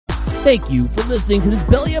Thank you for listening to this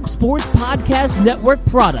Belly Up Sports Podcast Network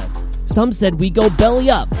product. Some said we go belly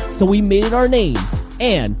up, so we made it our name,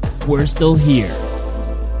 and we're still here. This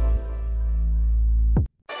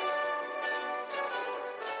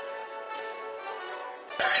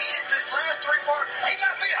last three-part, he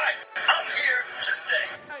got me hyped. I'm here to stay.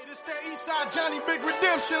 Hey, this that Eastside Johnny Big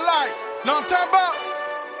Redemption like. Know what I'm talking about?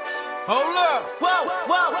 Hold up. Whoa,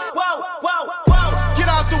 whoa, whoa, whoa, whoa. Get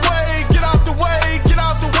out the way, get out the way, get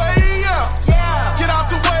out the way, yeah. Yeah. Get out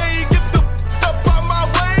the way, get the up out my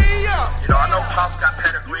way, yeah. You know, I know Pop's got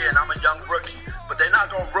pedigree and I'm a young rookie, but they're not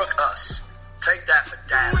gonna rook us. Take that for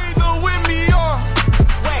data. You either win me or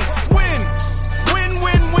win. Win,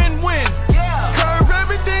 win, win, win. Yeah. Curve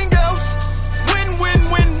everything else. Win, win,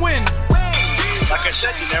 win, win. Like I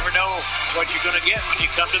said, you never know what you're going to get when you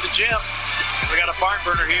come to the gym. We got a barn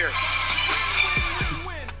burner here.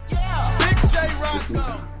 Big J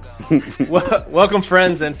Roscoe. Welcome,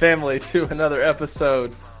 friends and family, to another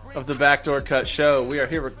episode of the Backdoor Cut Show. We are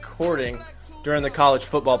here recording during the college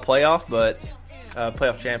football playoff,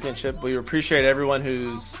 playoff championship. We appreciate everyone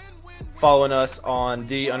who's following us on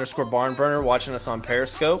 _barn burner, watching us on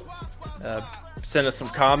Periscope. Send us some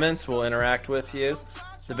comments. We'll interact with you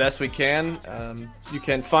the best we can. You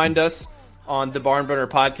can find us on the Barn Burner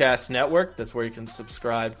Podcast Network. That's where you can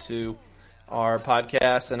subscribe to our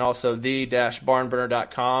podcast, and also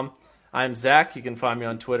the-barnburner.com. I'm Zach. You can find me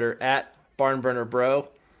on Twitter at barnburnerbro.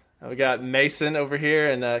 We got Mason over here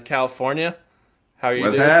in California. How are you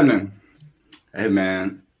What's doing? happening? Hey,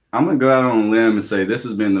 man. I'm going to go out on a limb and say this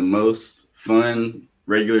has been the most fun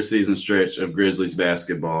regular season stretch of Grizzlies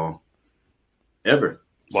basketball ever.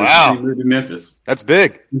 Wow. Since we moved to Memphis. That's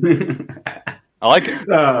big. I like it.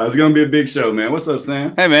 It's going to be a big show, man. What's up,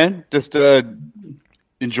 Sam? Hey, man. Just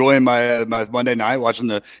enjoying my Monday night, watching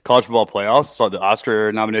the college football playoffs. Saw the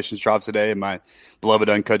Oscar nominations drop today, and my beloved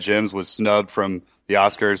Uncut Gems was snubbed from the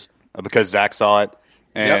Oscars because Zach saw it.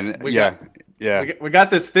 And we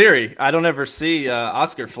got this theory. I don't ever see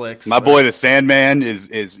Oscar flicks. My boy, the Sandman,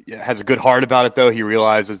 has a good heart about it, though. He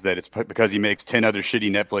realizes that it's because he makes 10 other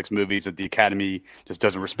shitty Netflix movies that the Academy just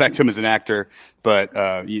doesn't respect him as an actor.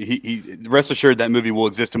 But he rest assured that movie will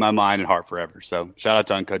exist in my mind and heart forever. So shout out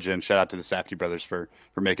to Uncut Gems. Shout out to the Safdie brothers for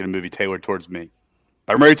making a movie tailored towards me.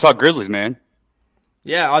 But I'm ready to talk Grizzlies, man.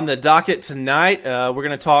 Yeah, on the docket tonight, we're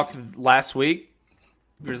going to talk last week.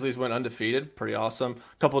 Grizzlies went undefeated. Pretty awesome.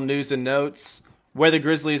 A couple news and notes. Where the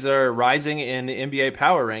Grizzlies are rising in the NBA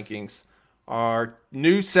Power Rankings. Our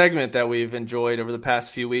new segment that we've enjoyed over the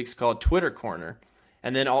past few weeks called Twitter Corner.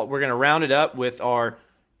 And then we're going to round it up with our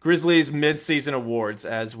Grizzlies midseason awards,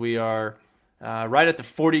 as we are right at the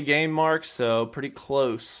 40-game mark, so pretty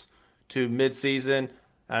close to midseason.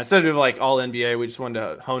 Instead of like all NBA, we just wanted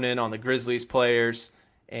to hone in on the Grizzlies players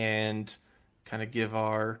and kind of give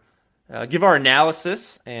our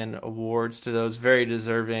analysis and awards to those very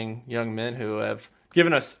deserving young men who have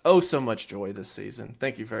given us so much joy this season.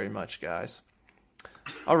 Thank you very much, guys.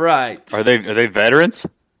 All right. Are they veterans?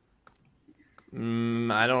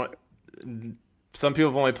 I don't. Some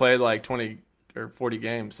people have only played like 20 or 40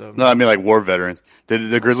 games. So No, I mean like war veterans. Did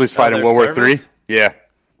the Grizzlies fight in World War III? Yeah.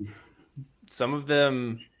 Some of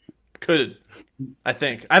them could, I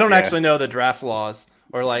think. I don't actually know the draft laws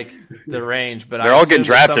or like the range, but they're all getting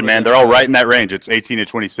drafted, man. They're all right in that range. It's 18 to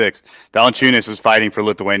 26. Valanciunas is fighting for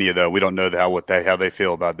Lithuania, though. We don't know how they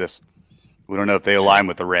feel about this. We don't know if they align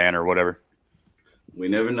with Iran or whatever. We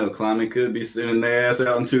never know. Climate could be sending their ass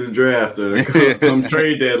out into the draft or come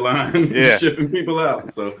trade deadline, shipping people out.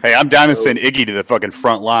 So hey, I'm down to send Iggy to the fucking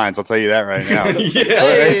front lines. I'll tell you that right now.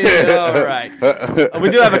 Hey, all right. We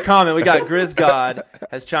do have a comment. We got Grizz God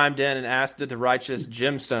has chimed in and asked, did the Righteous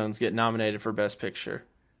Gemstones get nominated for Best Picture?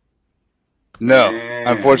 No,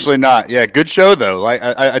 unfortunately not. Yeah, good show though. Like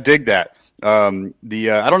I dig that. I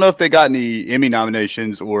don't know if they got any Emmy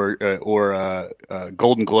nominations or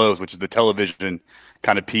Golden Globes, which is the television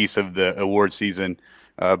kind of piece of the award season.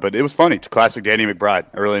 But it was funny. It's classic Danny McBride.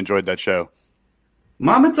 I really enjoyed that show.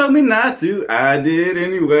 Mama told me not to. I did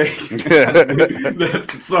anyway.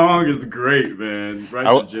 That song is great, man.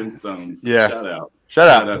 Right to Gemstones. Yeah. Shout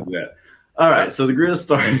out to that. All right, so the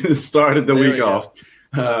Grizz started the week off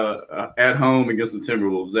at home against the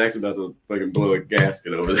Timberwolves. Zach's about to fucking blow a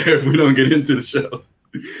gasket over there if we don't get into the show.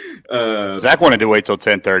 Zach wanted to wait till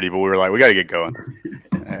 10:30, but we were like, we got to get going.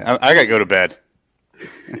 I got to go to bed.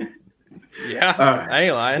 Yeah, I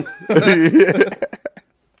ain't lying.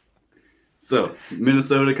 So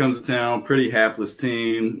Minnesota comes to town, pretty hapless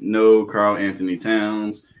team. No Karl Anthony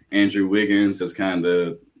Towns. Andrew Wiggins has kind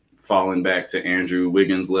of fallen back to Andrew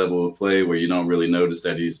Wiggins level of play where you don't really notice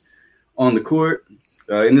that he's on the court.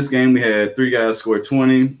 In this game, we had 3 guys score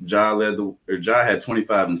 20. Ja had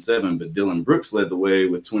 25 and 7, but Dylan Brooks led the way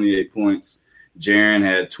with 28 points. Jaren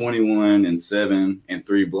had 21 and 7 and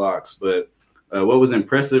 3 blocks. But what was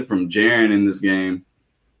impressive from Jaren in this game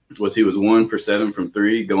was he was 1 for 7 from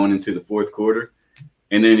 3 going into the fourth quarter.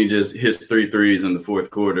 And then he just hits 3 threes in the fourth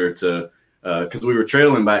quarter to because we were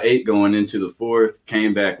trailing by 8 going into the fourth,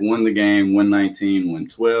 came back, won the game, 119,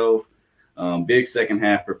 112. Big second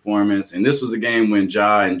half performance. And this was a game when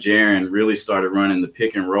Ja and Jaren really started running the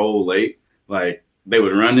pick and roll late. Like they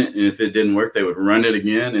would run it, and if it didn't work, they would run it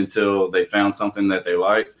again until they found something that they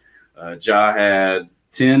liked. Ja had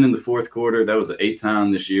 10 in the fourth quarter. That was the 8th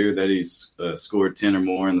time this year that he's scored 10 or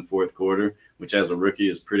more in the fourth quarter, which as a rookie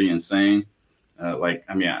is pretty insane.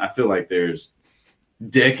 I feel like there's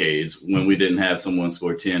decades when we didn't have someone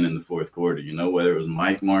score 10 in the fourth quarter, whether it was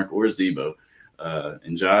Mike, Mark, or Zebo.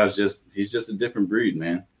 And Ja's he's just a different breed,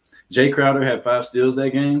 man. Jay Crowder had 5 steals that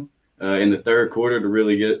game in the third quarter to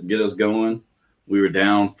really get us going. We were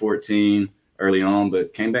down 14 early on,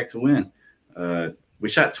 but came back to win. We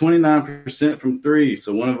shot 29% from 3,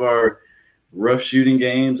 so one of our rough shooting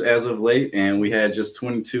games as of late, and we had just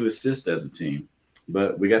 22 assists as a team.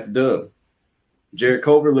 But we got the dub. Jarrett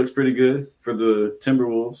Culver looks pretty good for the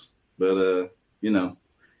Timberwolves, but,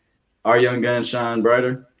 our young guns shine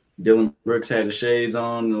brighter. Dylan Brooks had the shades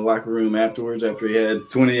on in the locker room afterwards after he had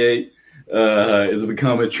 28. It's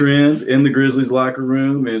become a trend in the Grizzlies locker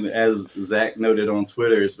room. And as Zach noted on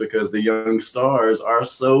Twitter, it's because the young stars are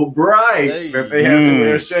so bright that they have to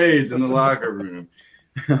wear shades in the locker room.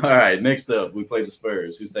 All right, next up, we play the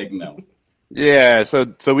Spurs. Who's taking that one? Yeah,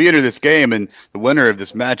 so we enter this game, and the winner of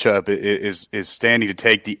this matchup is standing to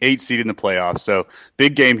take the 8th seed in the playoffs. So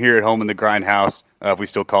big game here at home in the Grindhouse, if we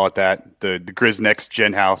still call it that, the Grizz Next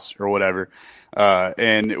Gen House or whatever.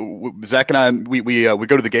 And Zach and I, we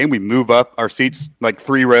go to the game. We move up our seats like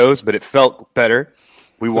 3 rows, but it felt better.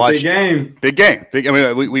 We watched big game.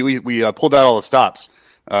 We pulled out all the stops.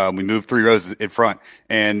 We moved 3 rows in front.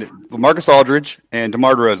 And LaMarcus Aldridge and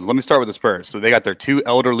DeMar DeRozan, let me start with the Spurs. So they got their 2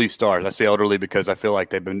 elderly stars. I say elderly because I feel like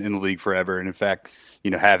they've been in the league forever and, in fact,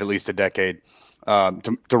 have at least a decade.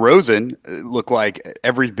 DeRozan looked like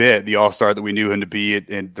every bit the all-star that we knew him to be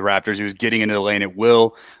in the Raptors. He was getting into the lane at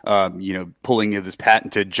will, pulling this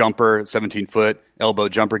patented jumper, 17-foot elbow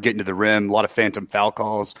jumper, getting to the rim, a lot of phantom foul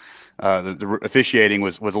calls. The officiating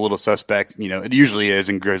was a little suspect. It usually is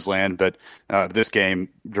in Grizzland, but this game,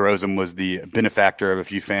 DeRozan was the benefactor of a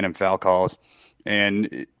few phantom foul calls.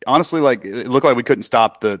 And honestly, it looked like we couldn't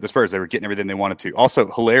stop the Spurs. They were getting everything they wanted to.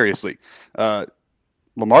 Also, hilariously,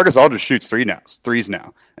 LaMarcus Aldridge shoots threes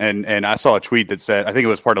now. And I saw a tweet that said, I think it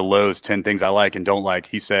was part of Lowe's 10 things I like and don't like.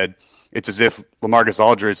 He said, it's as if LaMarcus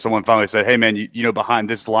Aldridge, someone finally said, hey, man, behind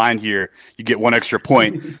this line here, you get 1 extra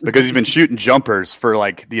point because he's been shooting jumpers for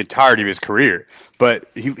like the entirety of his career.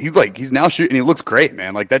 But he's now shooting. He looks great,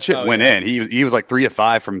 man. Like that shit went in. He was like 3 of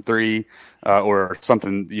 5 from 3 or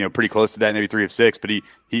something, pretty close to that, maybe 3 of 6. But he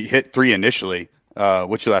hit 3 initially.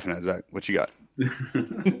 What you laughing at, Zach? What you got? Leave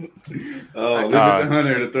it to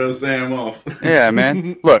Hunter to throw Sam off. Yeah,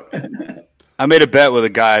 man. Look, I made a bet with a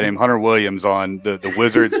guy named Hunter Williams on the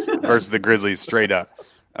Wizards versus the Grizzlies straight up.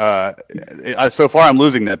 So far, I'm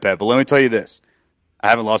losing that bet. But let me tell you this. I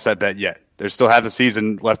haven't lost that bet yet. There's still half the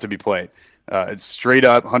season left to be played. It's straight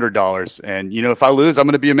up $100. And, if I lose, I'm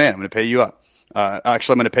going to be a man. I'm going to pay you up.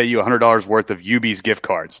 Actually, I'm going to pay you $100 worth of UB's gift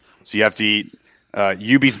cards. So you have to eat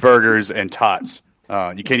UB's burgers and tots.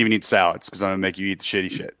 You can't even eat salads because I'm going to make you eat the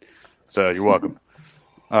shitty shit. So you're welcome.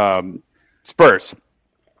 Spurs.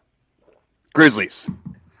 Grizzlies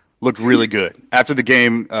looked really good. After the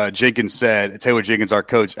game, Taylor Jenkins, our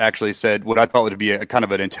coach, actually said what I thought would be a kind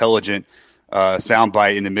of an intelligent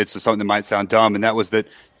soundbite in the midst of something that might sound dumb, and that was that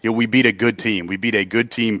we beat a good team. We beat a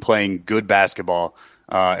good team playing good basketball,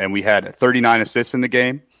 and we had 39 assists in the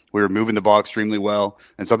game. We were moving the ball extremely well,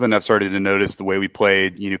 and something I've started to notice the way we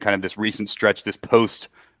played, kind of this recent stretch, this post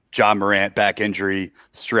John Morant back injury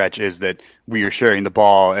stretch, is that we are sharing the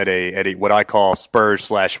ball at a what I call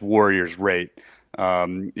Spurs/Warriors rate.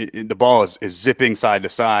 The ball is zipping side to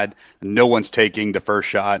side. No one's taking the first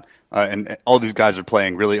shot, and all these guys are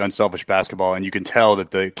playing really unselfish basketball. And you can tell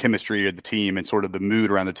that the chemistry of the team and sort of the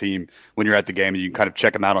mood around the team when you're at the game, and you can kind of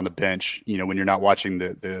check them out on the bench. When you're not watching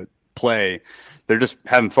the play, they're just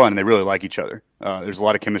having fun and they really like each other. There's a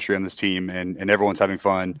lot of chemistry on this team, and everyone's having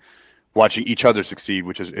fun watching each other succeed,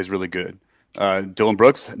 which is really good. Dylan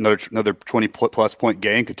Brooks, another 20-plus point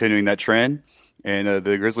game, continuing that trend. And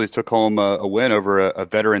the Grizzlies took home a win over a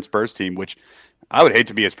veteran Spurs team, which I would hate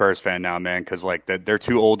to be a Spurs fan now, man, because their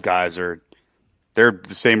 2 old guys are they're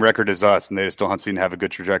the same record as us, and they just don't seem to have a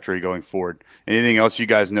good trajectory going forward. Anything else you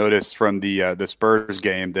guys noticed from the Spurs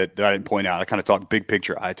game that I didn't point out? I kind of talked big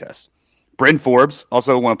picture eye test. Bryn Forbes,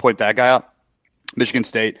 also want to point that guy out. Michigan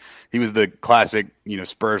State, he was the classic,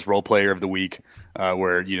 Spurs role player of the week,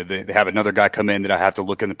 where they have another guy come in that I have to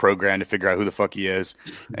look in the program to figure out who the fuck he is,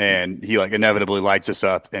 and he inevitably lights us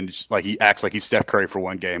up, and he acts like he's Steph Curry for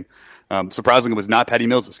one game. Surprisingly, it was not Patty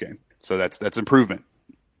Mills this game, so that's improvement.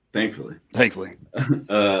 Thankfully.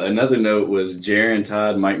 Another note was Jaren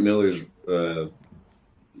tied Mike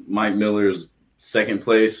Miller's second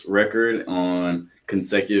place record on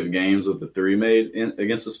consecutive games with the three made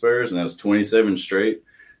against the Spurs, and that was 27 straight.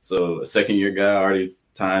 So a second-year guy already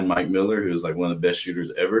tied Mike Miller, who's like one of the best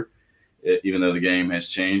shooters ever. Even though the game has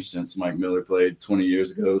changed since Mike Miller played 20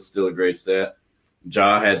 years ago, still a great stat.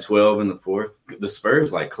 Ja had 12 in the fourth. The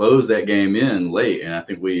Spurs closed that game in late, and I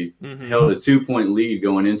think we held a 2-point lead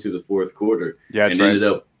going into the fourth quarter. Yeah, and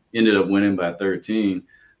ended up winning by 13.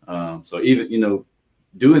 So even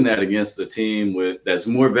doing that against a team that's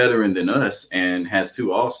more veteran than us and has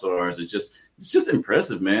two All-Stars, it's just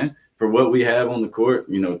impressive, man. For what we have on the court,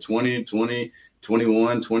 20, 21,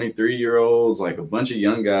 23-year-olds, like a bunch of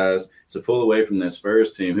young guys to pull away from that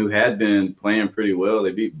Spurs team who had been playing pretty well.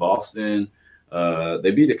 They beat Boston.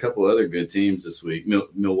 They beat a couple other good teams this week,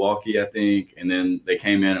 Milwaukee, I think, and then they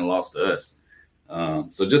came in and lost to us.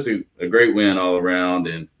 So just a great win all around.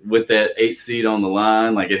 And with that 8th seed on the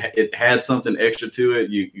line, it had something extra to it.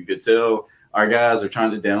 You could tell our guys are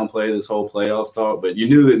trying to downplay this whole playoffs talk, but you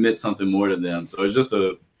knew it meant something more to them. So it's just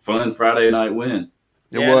a fun Friday night win.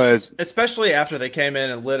 It was. Especially after they came in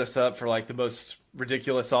and lit us up for the most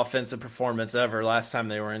ridiculous offensive performance ever last time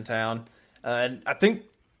they were in town. And I think,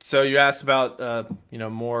 so you asked about,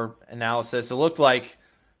 more analysis. It looked like,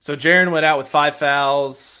 so Jaren went out with 5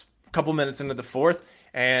 fouls a couple minutes into the fourth,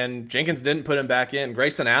 and Jenkins didn't put him back in.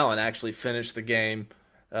 Grayson Allen actually finished the game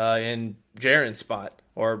in Jaren's spot,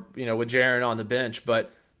 or, with Jaren on the bench.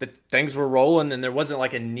 But things were rolling, and there wasn't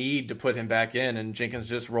a need to put him back in, and Jenkins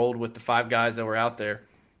just rolled with the 5 guys that were out there.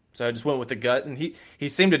 So I just went with the gut, and he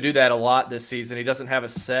seemed to do that a lot this season. He doesn't have a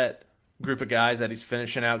set group of guys that he's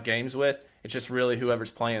finishing out games with. It's just really whoever's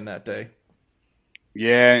playing that day.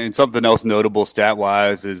 Yeah, and something else notable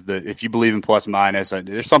stat-wise is that if you believe in plus-minus,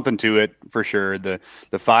 there's something to it for sure. The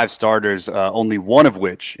 5 starters, only one of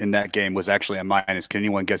which in that game was actually a minus. Can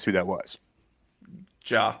anyone guess who that was?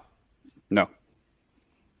 Ja. No.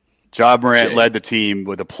 Ja Morant led the team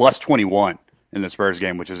with a plus 21 in the Spurs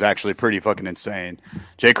game, which is actually pretty fucking insane.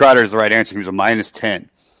 Jay Crowder is the right answer. He was a minus 10.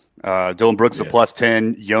 Dylan Brooks a plus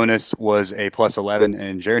 10, Jonas was a plus 11,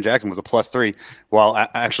 and Jaren Jackson was a plus 3, while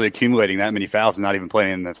actually accumulating that many fouls and not even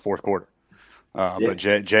playing in the fourth quarter. But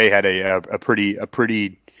Jay had a pretty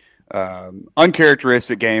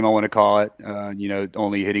uncharacteristic game, I want to call it.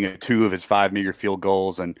 Only hitting 2 of his 5 meager field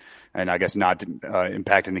goals, and I guess not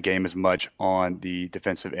impacting the game as much on the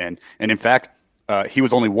defensive end. And in fact, he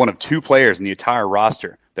was only one of 2 players in the entire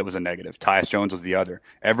roster that was a negative. Tyus Jones was the other.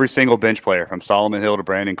 Every single bench player, from Solomon Hill to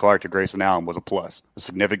Brandon Clark to Grayson Allen, was a plus, a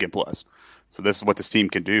significant plus. So this is what this team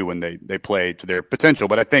can do when they play to their potential.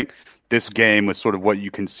 But I think this game was sort of what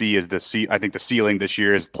you can see as I think the ceiling this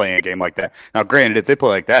year is playing a game like that. Now, granted, if they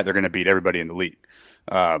play like that, they're going to beat everybody in the league.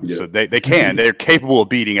 So they can. They're capable of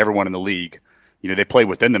beating everyone in the league. They played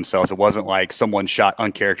within themselves. It wasn't like someone shot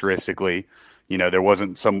uncharacteristically. There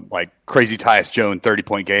wasn't some crazy Tyus Jones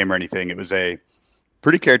 30-point game or anything. It was a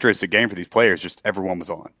pretty characteristic game for these players. Just everyone was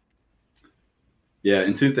on. Yeah,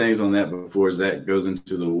 and 2 things on that before Zach goes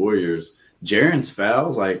into the Warriors. Jaren's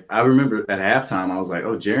fouls, I remember at halftime, I was like,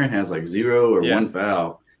 oh, Jaren has 0 or 1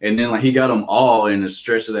 foul. And then he got them all in the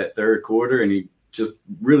stretch of that third quarter, and he just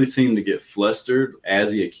really seemed to get flustered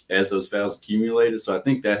as those fouls accumulated. So I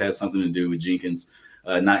think that has something to do with Jenkins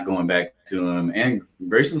not going back to him. And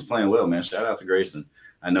Grayson's playing well, man. Shout out to Grayson.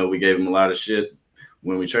 I know we gave him a lot of shit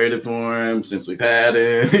when we traded for him, since we've had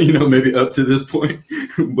him, maybe up to this point,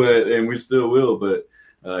 and we still will. But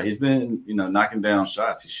he's been, knocking down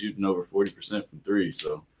shots. He's shooting over 40% from 3.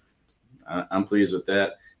 So I'm pleased with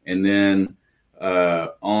that. And then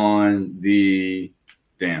on the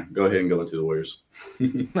 – go ahead and go into the Warriors.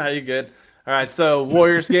 No, you're good. All right, so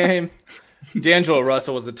Warriors game. D'Angelo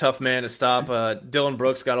Russell was the tough man to stop. Dylan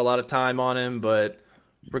Brooks got a lot of time on him, but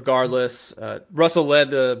regardless, Russell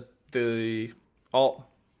led all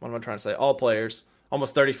players,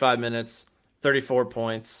 almost 35 minutes, 34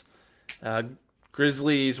 points.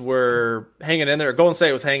 Grizzlies were hanging in there. Golden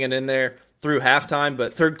State was hanging in there through halftime,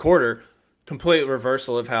 but third quarter, complete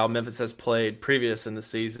reversal of how Memphis has played previous in the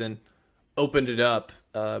season, opened it up,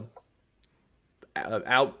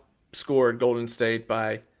 outscored Golden State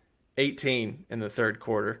by 18 in the third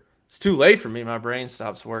quarter. It's too late for me. My brain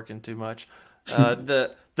stops working too much. I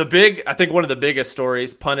think one of the biggest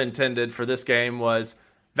stories, pun intended, for this game was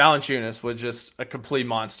Valanciunas was just a complete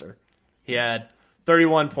monster. He had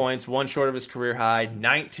 31 points, one short of his career high,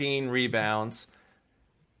 19 rebounds.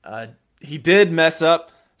 He did mess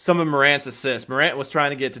up some of Morant's assists. Morant was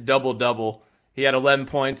trying to get to double-double. He had 11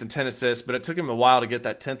 points and 10 assists, but it took him a while to get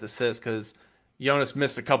that 10th assist because Jonas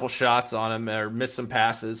missed a couple shots on him or missed some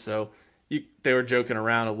passes, so they were joking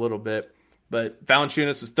around a little bit. But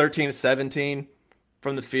Valanciunas was 13 to 17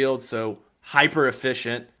 from the field, so hyper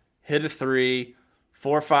efficient. Hit a 3,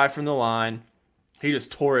 4 or 5 from the line. He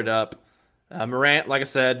just tore it up. Morant, like I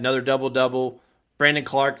said, another double-double. Brandon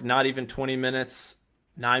Clark, not even 20 minutes,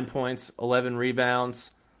 9 points, 11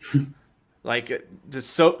 rebounds. Just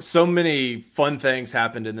so many fun things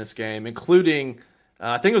happened in this game, including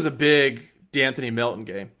I think it was a big DeAnthony Melton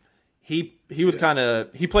game. He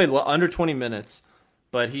played under 20 minutes,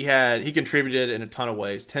 but he contributed in a ton of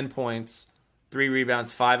ways. 10 points, 3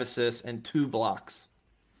 rebounds, 5 assists, and 2 blocks.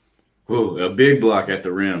 Whoa, a big block at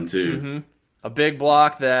the rim too. Mm-hmm. A big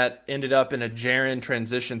block that ended up in a Jaren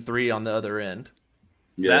transition 3 on the other end.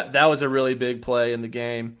 So that was a really big play in the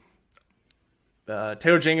game.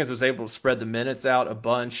 Taylor Jenkins was able to spread the minutes out a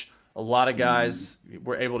bunch. A lot of guys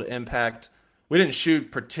were able to impact. We didn't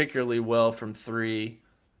shoot particularly well from 3,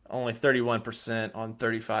 only 31% on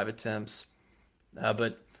 35 attempts.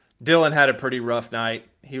 But Dylan had a pretty rough night.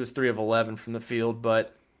 He was 3 of 11 from the field,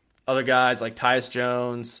 but other guys like Tyus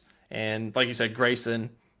Jones and, like you said, Grayson,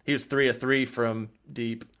 he was 3 of 3 from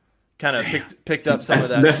deep. Kind of picked up some of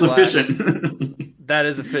that. That's slack. efficient. That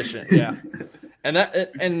is efficient, yeah.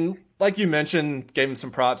 And like you mentioned, gave him some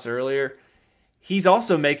props earlier. He's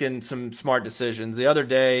also making some smart decisions. The other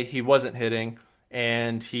day, he wasn't hitting,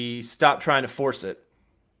 and he stopped trying to force it.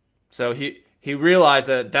 So he realized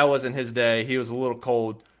that wasn't his day. He was a little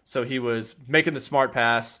cold, so he was making the smart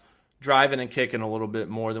pass, driving and kicking a little bit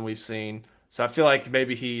more than we've seen. So I feel like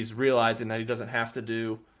maybe he's realizing that he doesn't have to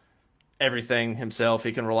do everything himself.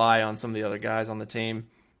 He can rely on some of the other guys on the team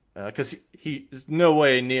because he is no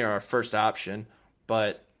way near our first option.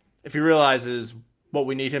 But if he realizes what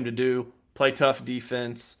we need him to do, play tough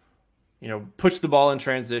defense, push the ball in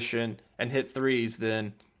transition and hit threes,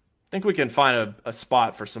 then I think we can find a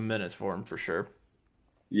spot for some minutes for him for sure.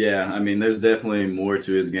 Yeah, I mean, there's definitely more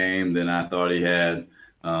to his game than I thought he had.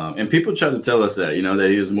 And people try to tell us that, that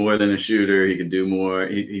he was more than a shooter. He could do more.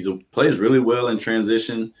 He plays really well in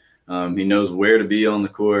transition. He knows where to be on the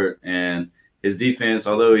court. And his defense,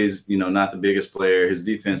 although he's, not the biggest player, his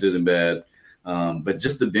defense isn't bad. But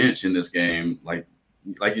just the bench in this game, like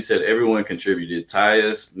you said, everyone contributed.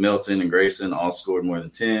 Tyus, Melton, and Grayson all scored more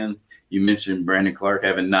than 10. You mentioned Brandon Clark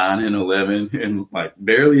having 9 and 11 and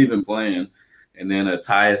barely even playing. And then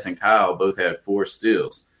Tyus and Kyle both had 4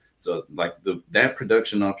 steals. So that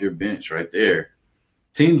production off your bench right there,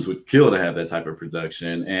 teams would kill to have that type of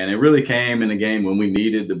production. And it really came in a game when we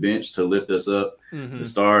needed the bench to lift us up. Mm-hmm. The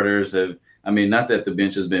starters not that the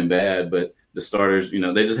bench has been bad, but the starters,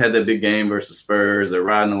 they just had that big game versus Spurs. They're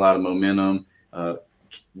riding a lot of momentum.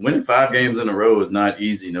 Winning 5 games in a row is not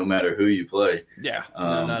easy, no matter who you play. Yeah,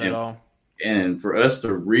 not at all. And for us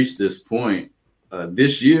to reach this point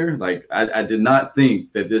this year, I did not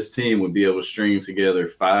think that this team would be able to string together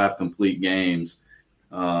 5 complete games,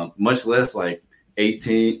 much less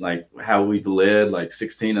 18, how we've led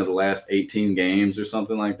 16 of the last 18 games or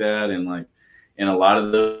something like that. And in a lot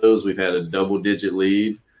of those, we've had a double-digit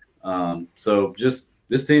lead. So just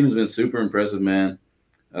this team has been super impressive, man.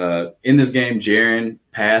 In this game, Jaren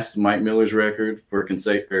passed Mike Miller's record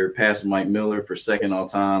passed Mike Miller for second all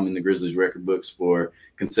time in the Grizzlies record books for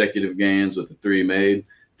consecutive games with the 3 made.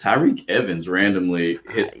 Tyreke Evans randomly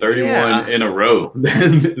hit 31 in a row.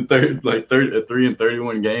 3 in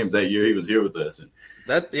 31 games that year he was here with us. And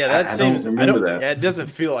it doesn't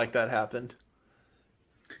feel like that happened.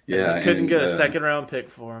 Yeah, we couldn't get a second round pick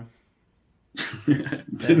for him.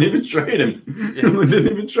 Didn't even trade him. Didn't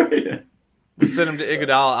even trade him. We sent him to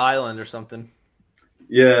Iguodala Island or something.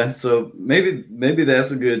 Yeah, so maybe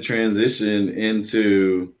that's a good transition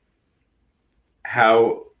into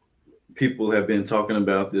how people have been talking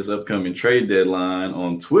about this upcoming trade deadline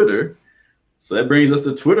on Twitter. So that brings us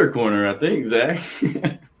to Twitter corner, I think, Zach.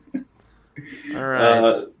 All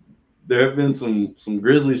right. There have been some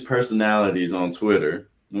Grizzlies personalities on Twitter.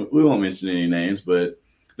 We won't mention any names, but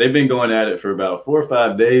they've been going at it for about 4 or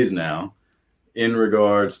 5 days now in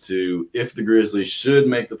regards to if the Grizzlies should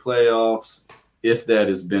make the playoffs, if that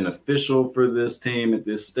is beneficial for this team at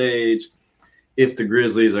this stage, if the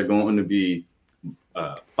Grizzlies are going to be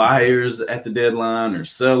buyers at the deadline or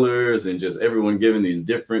sellers, and just everyone giving these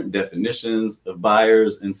different definitions of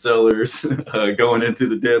buyers and sellers going into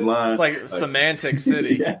the deadline. It's like semantic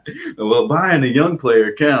city. Yeah. Well, buying a young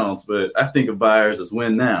player counts, but I think of buyers as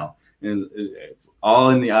win now. And it's all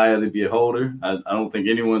in the eye of the beholder. I don't think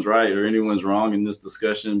anyone's right or anyone's wrong in this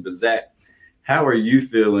discussion. But Zach, how are you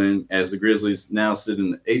feeling as the Grizzlies now sit in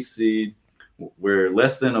the 8th seed? We're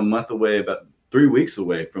less than a month away, about 3 weeks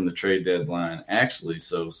away from the trade deadline, actually.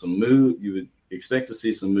 So you would expect to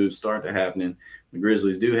see some moves start to happening. The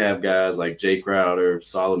Grizzlies do have guys like Jay Crowder,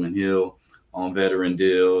 Solomon Hill on veteran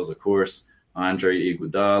deals. Of course, Andre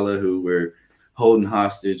Iguodala, who we're holding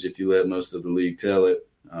hostage if you let most of the league tell it.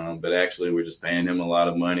 But actually, we're just paying him a lot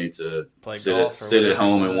of money to sit at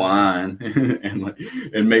home and whine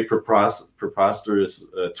and make preposterous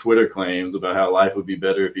Twitter claims about how life would be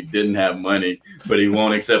better if he didn't have money, but he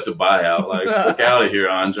won't accept a buyout. Like, look out of here,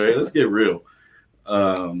 Andre. Let's get real.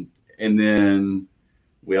 And then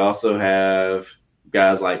we also have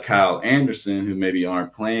guys like Kyle Anderson, who maybe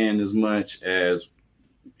aren't playing as much as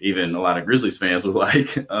even a lot of Grizzlies fans would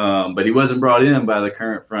like. But he wasn't brought in by the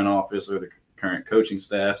current front office or the current coaching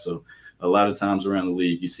staff. So a lot of times around the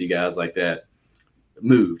league, you see guys like that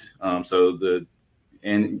moved.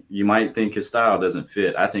 And you might think his style doesn't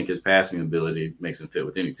fit. I think his passing ability makes him fit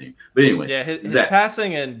with any team. But anyways, yeah, his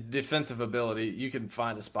passing and defensive ability, you can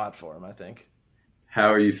find a spot for him, I think.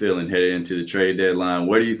 How are you feeling headed into the trade deadline?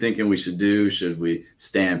 What are you thinking we should do? Should we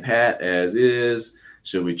stand pat as is?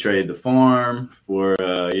 Should we trade the farm for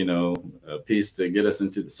a piece to get us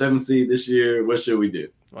into the 7th seed this year? What should we do?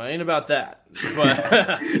 Well, it ain't about that.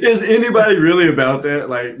 But is anybody really about that?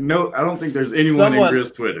 Like, no, I don't think there's anyone in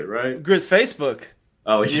Grizz Twitter, right? Grizz Facebook.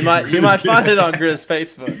 Oh, yeah. You might find it on Grizz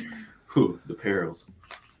Facebook. Whew, the perils.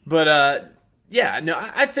 But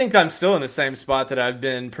I think I'm still in the same spot that I've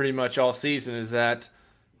been pretty much all season. Is that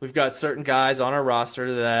we've got certain guys on our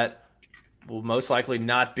roster that will most likely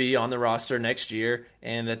not be on the roster next year,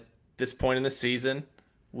 and at this point in the season,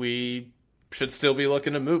 we should still be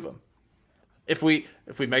looking to move them. If we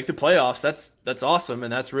make the playoffs, that's awesome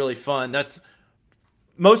and that's really fun. That's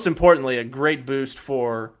most importantly a great boost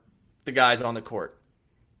for the guys on the court.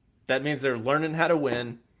 That means they're learning how to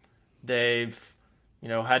win. They've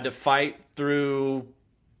had to fight through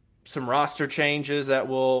some roster changes that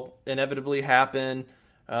will inevitably happen.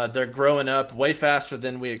 They're growing up way faster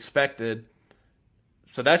than we expected.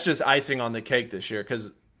 So that's just icing on the cake this year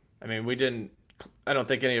because, I don't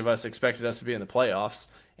think any of us expected us to be in the playoffs.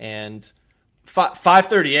 And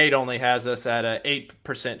 538 only has us at an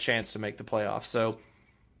 8% chance to make the playoffs. So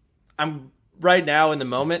I'm right now in the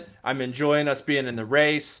moment, I'm enjoying us being in the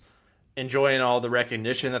race, enjoying all the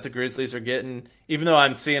recognition that the Grizzlies are getting, even though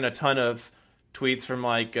I'm seeing a ton of tweets from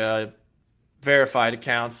verified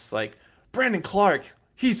accounts like Brandon Clark,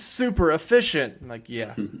 he's super efficient. I'm like,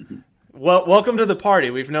 yeah. Well, welcome to the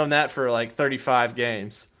party. We've known that for 35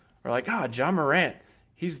 games. We're like, John Morant,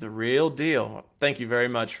 he's the real deal. Thank you very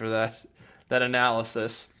much for that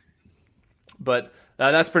analysis. But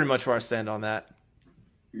that's pretty much where I stand on that.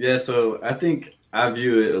 Yeah, so I think I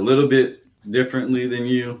view it a little bit differently than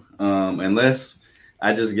you, unless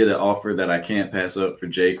I just get an offer that I can't pass up for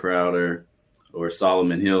Jay Crowder or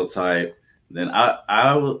Solomon Hill type. Then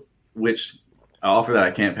I will, which an offer that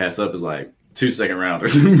I can't pass up is 2 second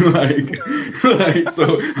rounders.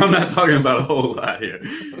 So I'm not talking about a whole lot here,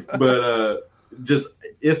 but just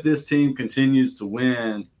if this team continues to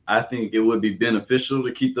win, I think it would be beneficial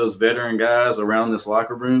to keep those veteran guys around this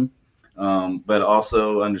locker room. But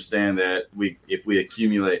also understand that if we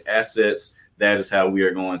accumulate assets, that is how we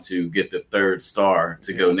are going to get the third star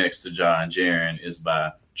to go next to Ja and Jaren is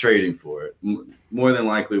by trading for it. More than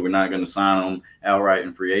likely, we're not going to sign them outright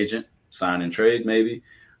in free agent, sign and trade maybe.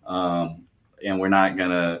 And we're not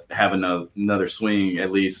going to have another swing,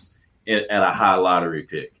 at least at a high lottery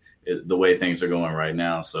pick, the way things are going right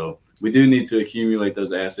now. So we do need to accumulate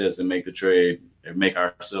those assets and make the trade and make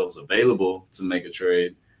ourselves available to make a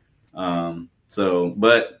trade.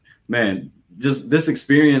 But man, just this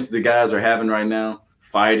experience the guys are having right now,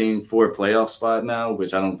 fighting for a playoff spot now,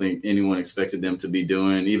 which I don't think anyone expected them to be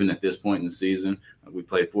doing, even at this point in the season. We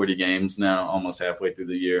played 40 games now, almost halfway through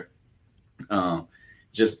the year.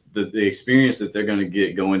 Just the experience that they're going to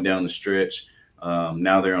get going down the stretch.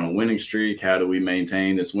 Now they're on a winning streak. How do we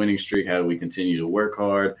maintain this winning streak? How do we continue to work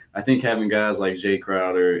hard? I think having guys like Jay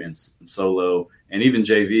Crowder and Solo and even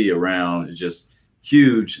JV around is just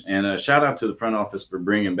huge. And a shout out to the front office for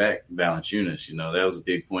bringing back Valanciunas. That was a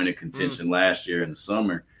big point of contention last year in the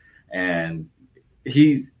summer. And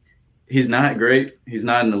he's not great. He's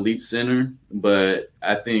not an elite center, but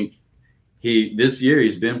I think this year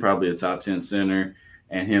he's been probably a top 10 center,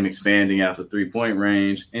 and him expanding out to 3-point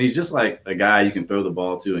range. And he's just like a guy you can throw the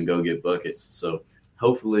ball to and go get buckets. So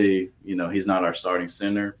hopefully, he's not our starting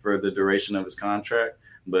center for the duration of his contract,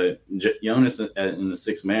 but Jonas in the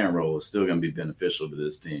 6-man role is still going to be beneficial to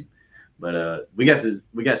this team. But we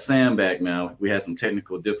got Sam back now. We had some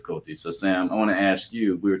technical difficulties. So Sam, I want to ask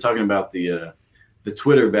you, we were talking about the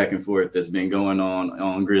Twitter back and forth that's been going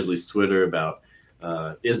on Grizzlies Twitter about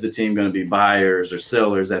is the team going to be buyers or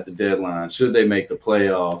sellers at the deadline? Should they make the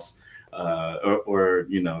playoffs? Or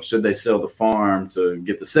should they sell the farm to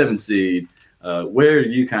get the 7th seed? Where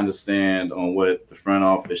do you kind of stand on what the front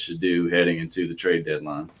office should do heading into the trade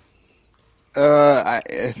deadline?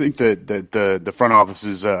 I think that the front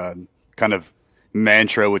office's kind of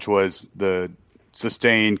mantra, which was the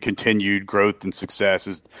sustained, continued growth and success,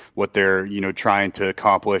 is what they're trying to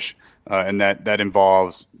accomplish, and that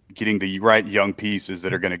involves getting the right young pieces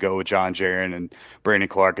that are going to go with John Jaren and Brandon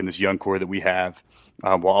Clark and this young core that we have,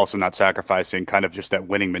 while also not sacrificing kind of just that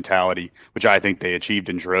winning mentality, which I think they achieved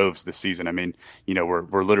in droves this season. I mean,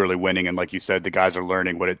 we're literally winning, and like you said, the guys are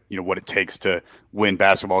learning what it takes to win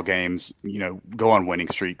basketball games, go on winning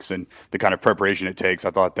streaks, and the kind of preparation it takes.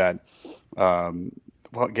 I thought that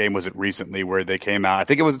what game was it recently where they came out? I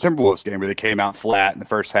think it was a Timberwolves game where they came out flat in the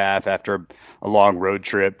first half after a long road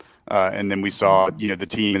trip. And then we saw, the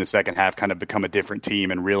team in the second half kind of become a different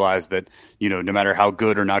team and realize that, no matter how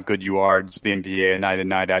good or not good you are, it's the NBA, and night in,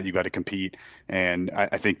 night out, you got to compete. And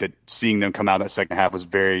I think that seeing them come out that second half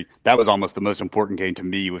that was almost the most important game to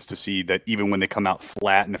me, was to see that even when they come out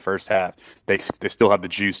flat in the first half, they still have the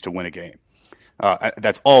juice to win a game.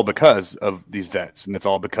 That's all because of these vets, and that's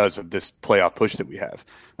all because of this playoff push that we have.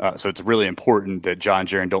 So it's really important that John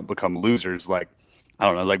Jaren don't become losers like, I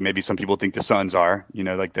don't know, like maybe some people think the Suns are,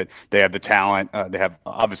 like that they have the talent. They have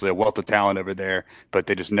obviously a wealth of talent over there, but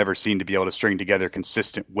they just never seem to be able to string together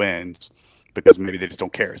consistent wins because maybe they just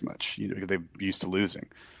don't care as much, because they're used to losing.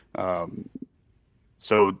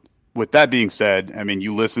 So with that being said, I mean,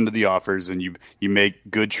 you listen to the offers and you make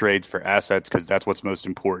good trades for assets because that's what's most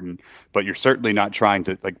important, but you're certainly not trying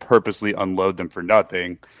to purposely unload them for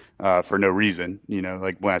nothing. For no reason,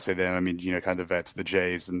 like when I say them, I mean, kind of the vets, the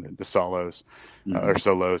Jays and the Solos, or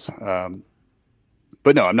Solos.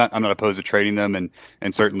 But no, I'm not opposed to trading them,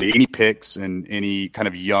 and certainly any picks and any kind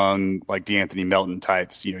of young, like DeAnthony Melton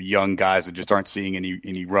types, young guys that just aren't seeing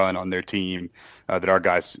any run on their team, that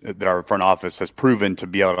our front office has proven to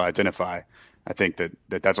be able to identify. I think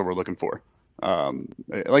that's what we're looking for.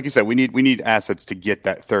 Like you said, we need assets to get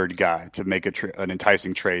that third guy to make an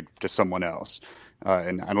enticing trade to someone else.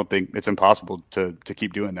 And I don't think it's impossible to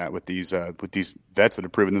keep doing that with these vets that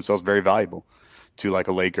have proven themselves very valuable to like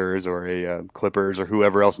a Lakers or a Clippers or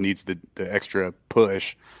whoever else needs the extra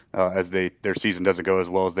push as their season doesn't go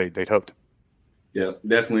as well as they'd hoped. Yeah,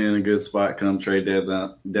 definitely in a good spot come trade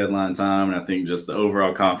deadline time, and I think just the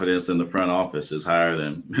overall confidence in the front office is higher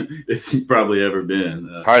than it's probably ever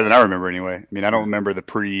been. Higher than I remember, anyway. I mean, I don't remember the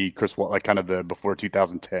pre-Chris Wall, kind of the before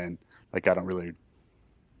 2010. I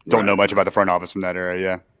don't know much about the front office from that era.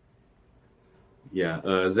 Yeah.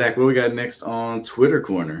 Yeah. Zach, what we got next on Twitter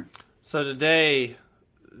Corner? So today,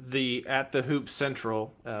 at the Hoop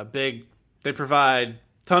Central, they provide a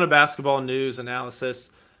ton of basketball news analysis.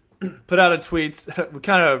 Put out a tweet. We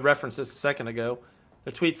kind of referenced this a second ago.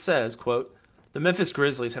 The tweet says, quote, "The Memphis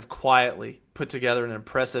Grizzlies have quietly put together an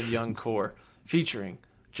impressive young core featuring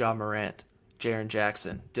Ja Morant, Jaren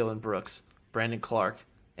Jackson, Dylan Brooks, Brandon Clark,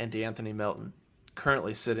 and DeAnthony Melton,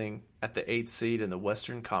 currently sitting at the 8th seed in the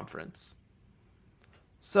Western Conference."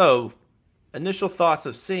 So, initial thoughts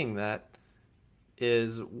of seeing that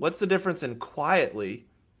is, what's the difference in quietly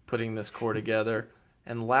putting this core together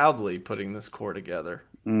and loudly putting this core together?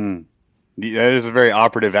 That is a very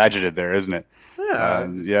operative adjective there, isn't it? Yeah.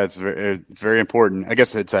 It's very important. I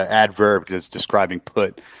guess it's an adverb because it's describing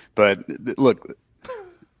put. But look,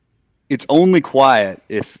 it's only quiet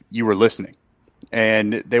if you were listening,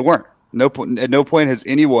 and they weren't. At no point has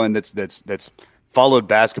anyone that's followed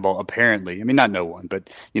basketball, apparently. I mean, not no one,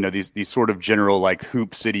 but these sort of general like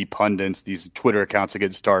Hoop City pundits, these Twitter accounts that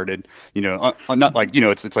get started. Not like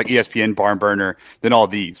it's like ESPN, Barn Burner, then all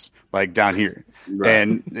these like down here, right.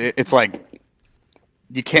 And it's like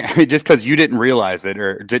you can't just because you didn't realize it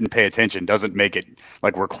or didn't pay attention doesn't make it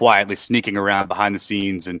like we're quietly sneaking around behind the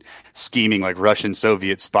scenes and scheming like Russian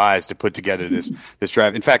Soviet spies to put together this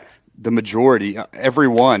draft. In fact, the majority,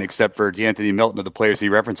 everyone except for DeAnthony Melton of the players he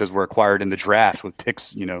references were acquired in the draft with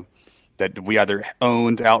picks, that we either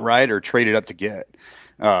owned outright or traded up to get.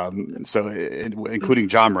 So including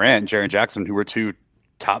Ja Morant and Jaren Jackson, who were two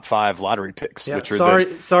top 5 lottery picks. Yeah, which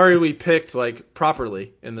are sorry we picked like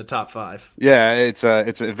properly in the top 5. Yeah, it's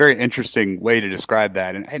a very interesting way to describe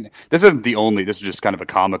that. And this isn't the only. This is just kind of a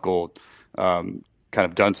comical kind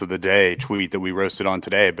of dunce of the day tweet that we roasted on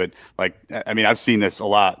today. But like, I mean, I've seen this a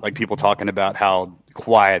lot. Like people talking about how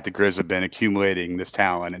quiet the Grizz have been accumulating this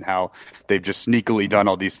talent and how they've just sneakily done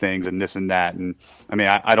all these things and this and that. And I mean,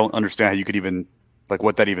 I don't understand how you could even like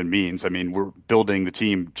what that even means. I mean, we're building the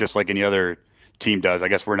team just like any other team does. I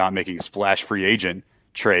guess we're not making splash free agent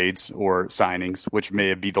trades or signings, which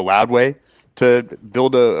may be the loud way to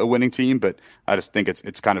build a winning team. But I just think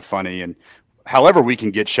it's kind of funny. And however we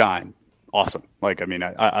can get shine, awesome. Like, I mean,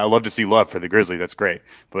 I love to see love for the Grizzlies. That's great.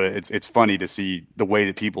 But it's funny to see the way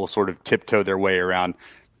that people sort of tiptoe their way around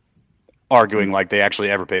arguing like they actually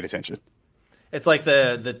ever paid attention. It's like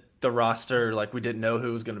the roster, like we didn't know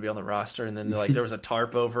who was going to be on the roster, and then like there was a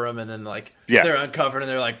tarp over them, and then like they're uncovered, and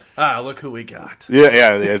they're like, look who we got.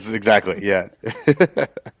 Yeah, it's exactly, yeah.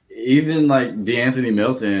 Even like DeAnthony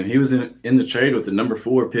Melton, he was in the trade with the number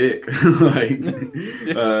 4 pick, like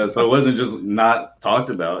so it wasn't just not talked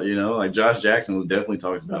about, you know. Like Josh Jackson was definitely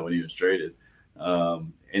talked about when he was traded,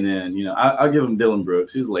 and then you know I'll give him Dylan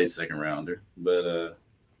Brooks. He's a late second rounder, but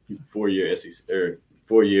 4-year SEC or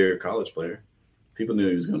 4-year college player. People knew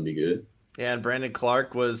he was going to be good. Yeah, and Brandon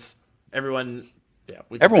Clark was everyone. Yeah,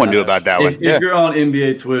 everyone knew about that one. If you're on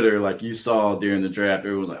NBA Twitter, like you saw during the draft,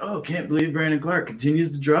 everyone was like, "Oh, can't believe Brandon Clark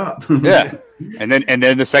continues to drop." Yeah, and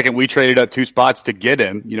then the second we traded up 2 spots to get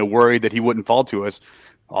him, you know, worried that he wouldn't fall to us.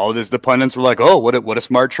 All of this, the pundits were like, "Oh, what a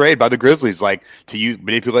smart trade by the Grizzlies! Like to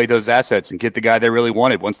manipulate those assets and get the guy they really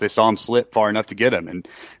wanted once they saw him slip far enough to get him." And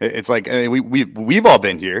it's like, I mean, we've all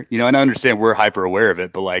been here, you know, and I understand we're hyper aware of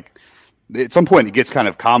it, but like. At some point, it gets kind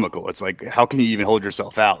of comical. It's like, how can you even hold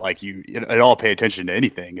yourself out? Like you at all pay attention to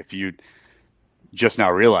anything if you just now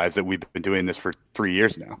realize that we've been doing this for 3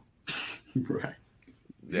 years now. Right.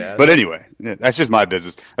 Yeah. But anyway, that's just my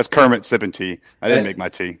business. That's Kermit sipping tea. I didn't make my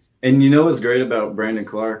tea. And you know what's great about Brandon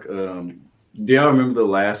Clark? Do y'all remember the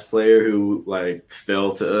last player who like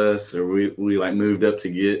fell to us or we like moved up to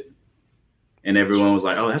get? And everyone was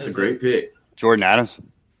like, "Oh, that's a great pick." Jordan Adams?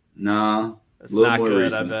 Nah. It's not good,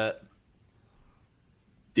 recent. I bet.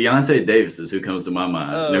 Deontay Davis is who comes to my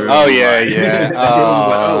mind. Yeah.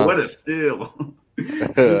 Oh, what a steal.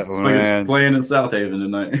 Man. Playing in South Haven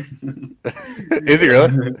tonight. Is he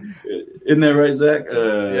really? Isn't that right, Zach?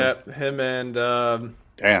 Yep, him and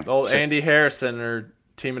old Andy Harrison are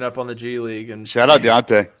teaming up on the G League. And shout out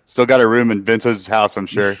Deontay. Still got a room in Vince's house, I'm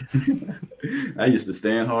sure. I used to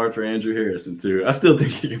stand hard for Andrew Harrison, too. I still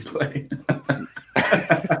think he can play.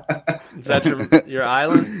 Is that your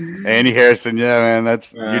island? Andy Harrison, yeah, man,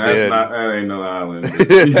 that's you did. That ain't no island.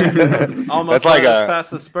 Almost like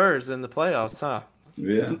past the Spurs in the playoffs, huh?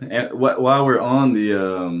 Yeah. And while we're on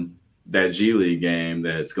the that G League game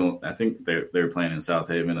that's going, I think they're playing in South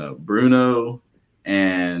Haven. Bruno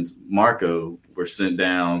and Marco were sent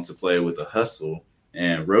down to play with the Hustle,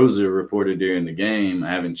 and Rosa reported during the game.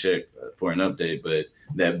 I haven't checked for an update, but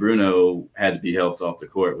that Bruno had to be helped off the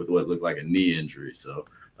court with what looked like a knee injury. So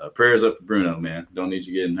prayers up for Bruno, man. Don't need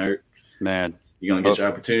you getting hurt. Man. You're going to get your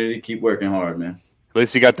opportunity. Keep working hard, man. At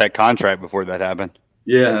least you got that contract before that happened.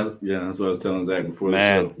 Yeah, that's what I was telling Zach before the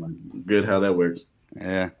show. Good how that works.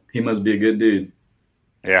 Yeah. He must be a good dude.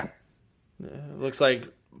 Yeah. Looks like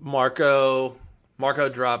Marco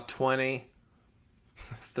dropped 20,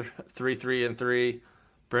 3 and 3.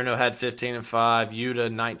 Bruno had 15 and 5.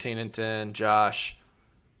 Yuta 19 and 10. Josh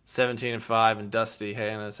 17 and 5, and Dusty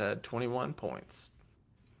Hannah's had 21 points.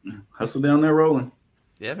 Hustle down there rolling.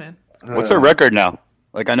 Yeah, man. What's their record now?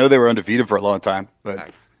 Like I know they were undefeated for a long time, but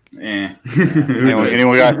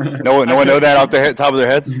anyone got no one know that off the top of their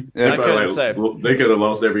heads? Yeah. I couldn't say. They could have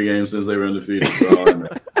lost every game since they were undefeated.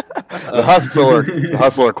 The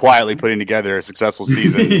Hustle are quietly putting together a successful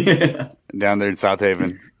season down there in South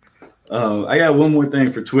Haven. I got one more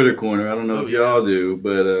thing for Twitter Corner. I don't know if y'all do,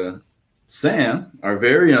 but Sam, our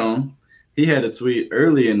very own, he had a tweet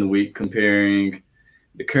early in the week comparing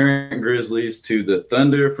the current Grizzlies to the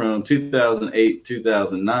Thunder from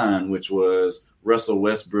 2008-2009, which was Russell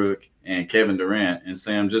Westbrook and Kevin Durant. And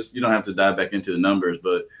Sam, just you don't have to dive back into the numbers,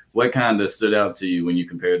 but what kind of stood out to you when you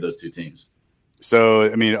compared those two teams?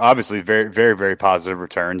 So, I mean, obviously very, very, very positive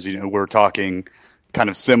returns. You know, we're talking kind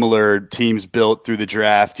of similar teams built through the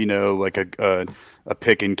draft, you know, like a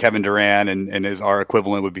pick in Kevin Durant and our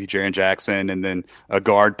equivalent would be Jaren Jackson, and then a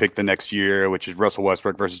guard pick the next year, which is Russell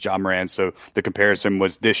Westbrook versus John Moran. So the comparison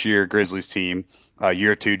was this year Grizzlies team,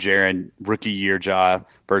 year 2 Jaren, rookie year Ja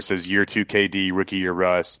versus year 2 KD, rookie year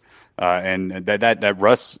Russ. And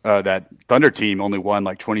that Thunder team only won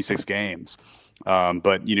like 26 games.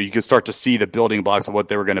 But, you can start to see the building blocks of what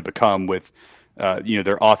they were going to become with,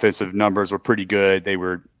 their offensive numbers were pretty good. They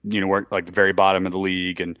were, weren't like the very bottom of the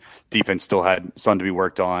league, and defense still had some to be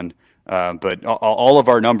worked on. But all of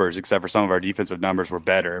our numbers, except for some of our defensive numbers, were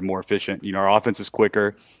better and more efficient. Our offense is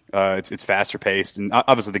quicker. It's faster paced. And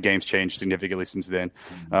obviously the game's changed significantly since then.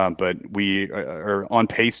 But we are on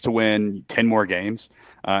pace to win 10 more games.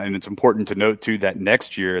 And it's important to note, too, that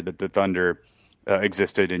next year that the Thunder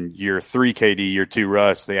existed in year 3 KD, year 2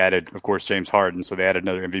 Russ. They added, of course, James Harden, so they added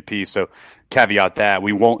another MVP. So caveat that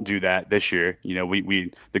we won't do that this year.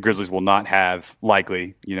 The Grizzlies will not have,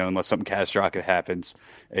 likely, unless something catastrophic happens,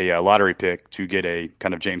 a lottery pick to get a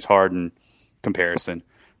kind of James Harden comparison.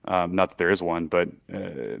 Not that there is one, but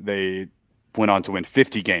they went on to win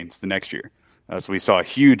 50 games the next year. So we saw a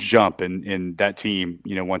huge jump in that team,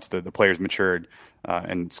 once the players matured.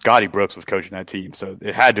 And Scotty Brooks was coaching that team, so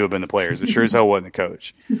it had to have been the players. It sure as hell wasn't the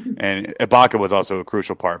coach. And Ibaka was also a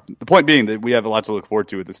crucial part. The point being that we have a lot to look forward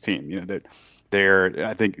to with this team. That they're,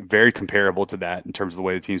 I think, very comparable to that in terms of the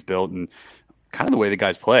way the team's built and kind of the way the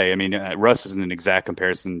guys play. I mean, Russ isn't an exact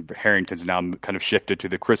comparison. Harrington's now kind of shifted to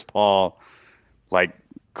the Chris Paul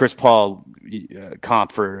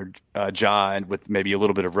comp for Ja, and with maybe a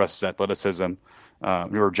little bit of Russ's athleticism,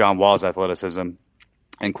 or John Wall's athleticism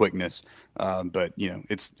and quickness. But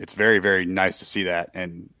it's very, very nice to see that.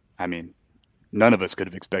 And I mean, none of us could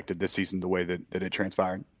have expected this season the way that it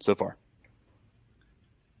transpired so far.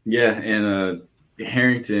 Yeah. And,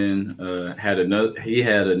 Harrington had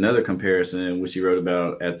another comparison, which he wrote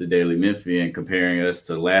about at the Daily Memphian, comparing us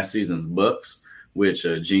to last season's Bucks, which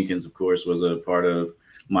Jenkins, of course, was a part of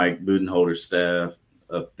Mike Budenholzer's staff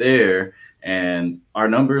up there. And our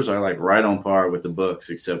numbers are like right on par with the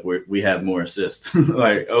Bucks, except we have more assists.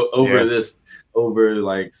 Like over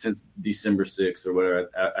like since December 6th or whatever.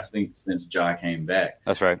 I think since Ja came back.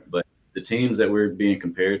 That's right. But the teams that we're being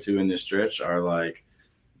compared to in this stretch are like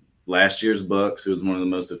last year's Bucks, who was one of the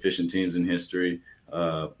most efficient teams in history.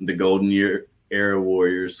 The Golden Era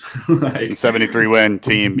Warriors, like 73 win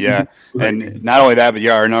team. Yeah. And not only that, but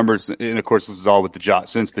our numbers. And of course, this is all with the Ja,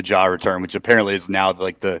 since the Ja return, which apparently is now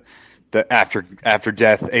like the after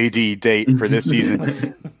death AD date for this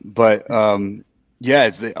season. But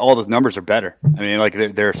all those numbers are better. I mean, like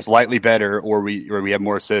they're slightly better, or we have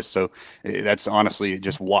more assists. So that's honestly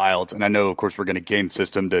just wild. And I know, of course, we're going to game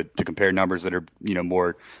system to compare numbers that are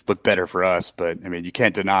more look better for us. But I mean, you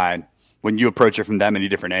can't deny when you approach it from that many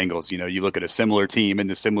different angles. You look at a similar team in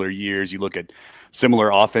the similar years. You look at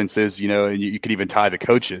similar offenses. And you could even tie the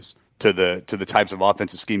coaches to the types of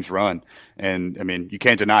offensive schemes run. And I mean, you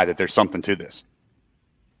can't deny that there's something to this.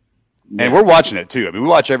 Yeah. And we're watching it too. I mean, we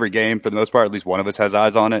watch every game for the most part. At least one of us has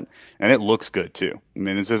eyes on it, and it looks good too. I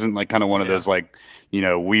mean, this isn't like kind of one of those like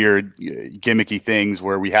weird gimmicky things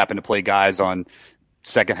where we happen to play guys on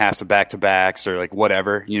second halves of back-to-backs or like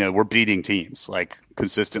whatever. We're beating teams like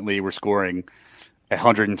consistently. We're scoring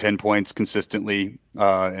 110 points consistently,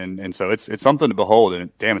 and so it's something to behold.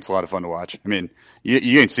 And damn, it's a lot of fun to watch. I mean,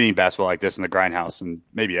 you ain't seen basketball like this in the grindhouse and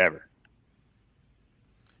maybe ever.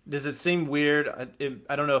 Does it seem weird?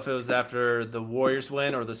 I don't know if it was after the Warriors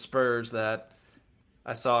win or the Spurs that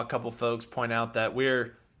I saw a couple folks point out that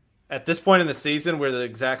we're at this point in the season, we're the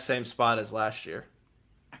exact same spot as last year.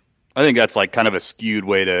 I think that's like kind of a skewed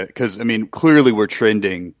way to, because I mean, clearly we're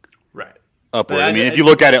trending right upward. I mean, if you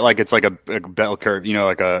look at it like it's like a bell curve,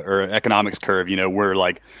 or an economics curve, we're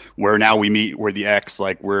like where now we're the X,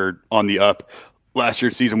 like we're on the up. Last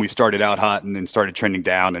year's season, we started out hot and then started trending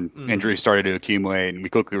down, and injuries started to accumulate, and we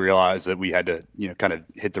quickly realized that we had to, kind of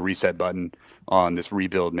hit the reset button on this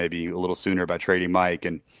rebuild maybe a little sooner by trading Mike,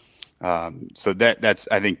 and so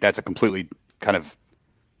I think that's a completely kind of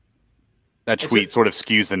that tweet sort of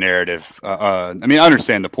skews the narrative. I mean, I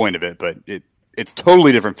understand the point of it, but it's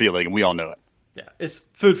totally different feeling, and we all know it. Yeah, it's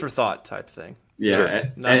food for thought type thing. Yeah, sure.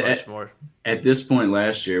 Not much more. At this point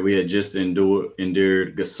last year, we had just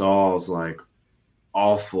endured Gasol's like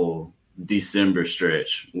awful December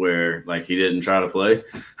stretch where like he didn't try to play,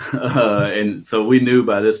 and so we knew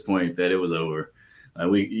by this point that it was over.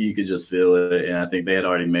 You could just feel it, and I think they had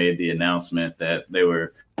already made the announcement that they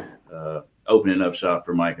were opening up shop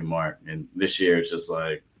for Mike and Mark. And this year it's just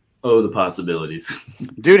like, the possibilities.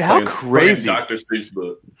 Dude, how like crazy. Dr. Street's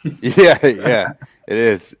book. Yeah, it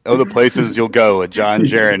is. The places you'll go with John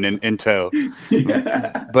Jaron in tow.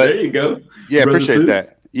 Yeah, but there you go. Yeah, Brother appreciate Suits.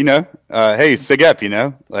 That. Hey, Sigep,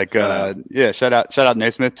 shout out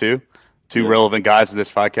Naismith too. Two relevant guys to this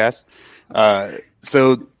podcast.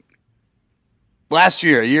 So last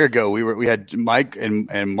year, a year ago, we had Mike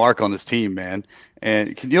and Mark on this team, man.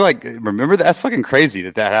 And can you remember that? That's fucking crazy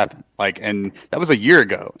that happened. And that was a year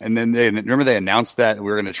ago. And then they announced that we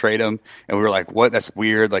were going to trade him, and we were like, "What? That's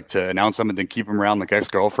weird." To announce them and then keep them around like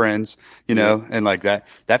ex-girlfriends, know? And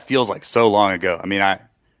that feels like so long ago. I mean,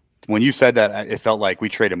 when you said that, it felt like we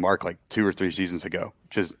traded Mark 2 or 3 seasons ago,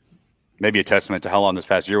 which is maybe a testament to how long this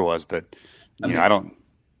past year was. But I don't.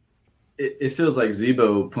 It feels like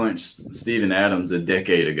Zebo punched Steven Adams a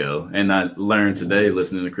decade ago, and I learned today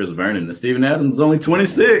listening to Chris Vernon that Steven Adams is only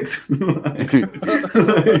 26.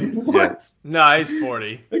 What? No, he's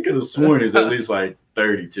 40. I could have sworn he's at least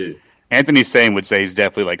 32. Anthony Sane would say he's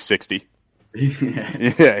definitely 60.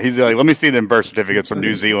 Yeah, he's let me see them birth certificates from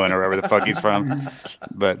New Zealand or wherever the fuck he's from.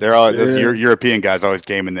 But they're all those European guys always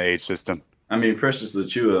gaming the age system. I mean, Precious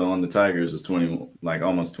Achua on the Tigers is 20,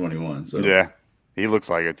 almost 21. So yeah, he looks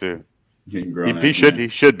like it too. He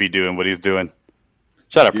should be doing what he's doing.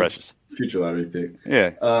 Shout out, Precious. Future lottery pick.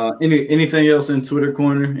 Yeah. Anything else in Twitter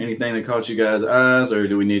corner? Anything that caught you guys' eyes, or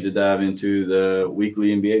do we need to dive into the weekly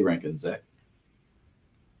NBA rankings, Zach?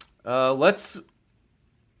 Let's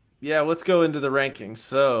go into the rankings.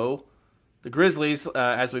 So, the Grizzlies,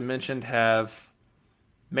 as we mentioned, have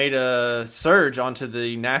made a surge onto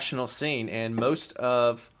the national scene, and most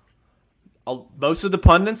of the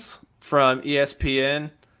pundits from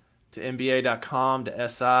ESPN to NBA.com to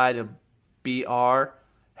SI to BR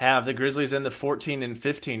have the Grizzlies in the 14 and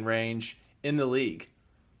 15 range in the league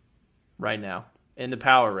right now in the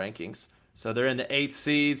power rankings. So they're in the 8th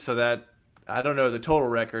seed, so that I don't know the total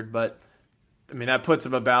record, but I mean that puts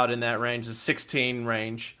them about in that range, the 16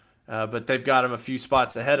 range, but they've got them a few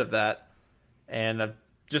spots ahead of that. And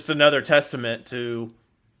just another testament to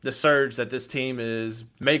the surge that this team is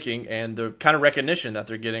making and the kind of recognition that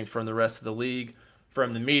they're getting from the rest of the league,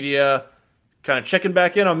 from the media, kind of checking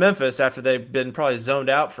back in on Memphis after they've been probably zoned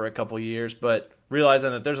out for a couple years, but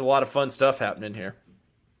realizing that there's a lot of fun stuff happening here.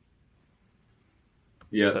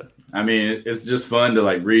 Yeah, so, I mean, it's just fun to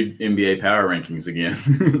read NBA power rankings again,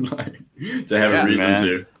 to have a reason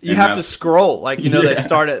to. You have to scroll, they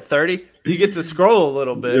start at 30. You get to scroll a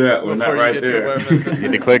little bit. Yeah, well, not right there. You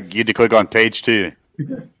had to click on page 2.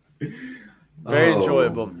 Very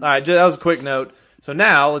enjoyable. All right, that was a quick note. So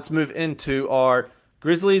now let's move into our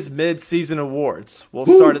Grizzlies mid-season awards. We'll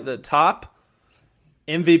start at the top.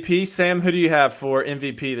 MVP, Sam, who do you have for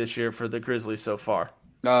MVP this year for the Grizzlies so far?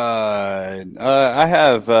 I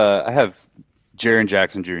have Jaren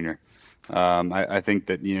Jackson Jr. I think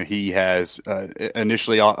that he has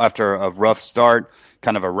initially after a rough start,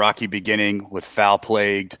 kind of a rocky beginning with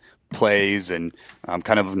foul-plagued plays and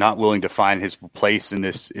kind of not willing to find his place in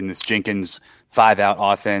this Jenkins 5-out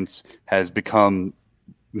offense, has become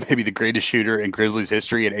maybe the greatest shooter in Grizzlies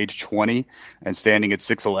history at age 20 and standing at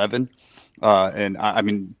 6'11". And I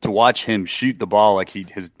mean, to watch him shoot the ball like he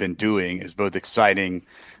has been doing is both exciting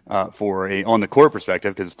for a on the court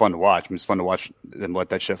perspective, because it's fun to watch. I mean, it's fun to watch them let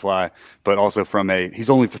that shit fly, but also from he's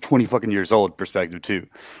only for 20 fucking years old perspective too.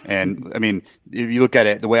 And I mean, if you look at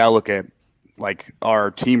it, the way I look at our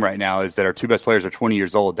team right now is that our 2 best players are 20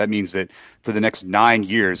 years old. That means that for the next 9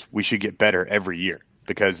 years, we should get better every year,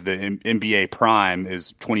 because the NBA prime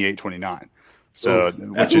is 28, 29. So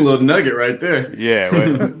that's a little nugget right there. Yeah.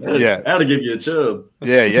 Yeah. That'll give you a chub.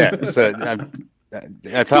 Yeah. So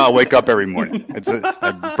that's how I wake up every morning.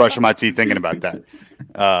 I'm brushing my teeth thinking about that.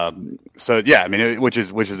 So yeah, I mean, which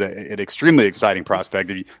is an extremely exciting prospect.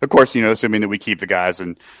 Of course, assuming that we keep the guys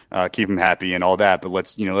and keep them happy and all that. But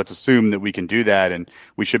let's assume that we can do that, and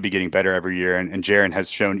we should be getting better every year. And Jaren has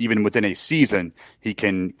shown even within a season he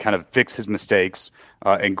can kind of fix his mistakes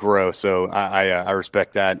and grow. So I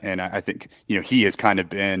respect that, and I think he has kind of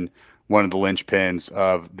been one of the linchpins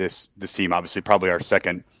of this team. Obviously, probably our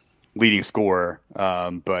second leading scorer,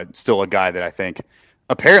 but still a guy that I think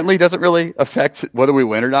apparently doesn't really affect whether we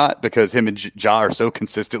win or not, because him and Ja are so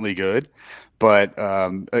consistently good. But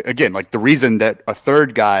again, the reason that a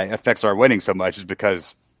third guy affects our winning so much is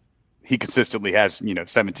because he consistently has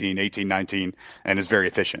 17, 18, 19 and is very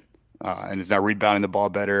efficient and is now rebounding the ball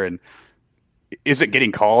better and isn't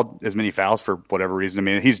getting called as many fouls for whatever reason. I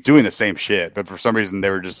mean, he's doing the same shit, but for some reason they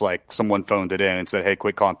were just someone phoned it in and said, "Hey,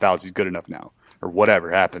 quit calling fouls. He's good enough now," or whatever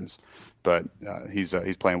happens. But he's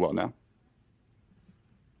playing well now.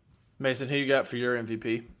 Mason, who you got for your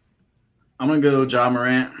MVP? I'm gonna go Ja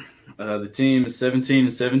Morant. The team is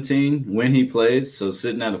 17-17 when he plays, so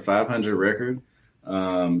sitting at a 500 record.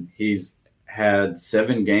 He's had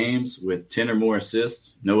 7 games with 10 or more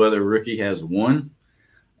assists. No other rookie has 1.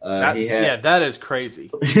 That is crazy.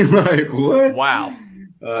 What? Wow.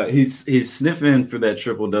 He's sniffing for that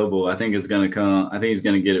triple double. I think it's gonna come. I think he's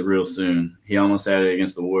gonna get it real soon. He almost had it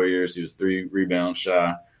against the Warriors. He was 3 rebounds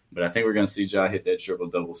shy, but I think we're gonna see Ja hit that triple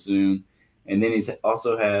double soon. And then he's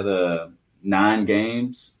also had 9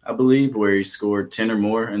 games, I believe, where he scored 10 or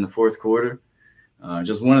more in the fourth quarter.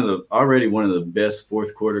 Just one of the best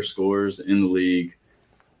fourth quarter scorers in the league.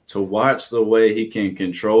 To watch the way he can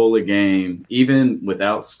control a game, even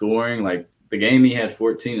without scoring, like the game he had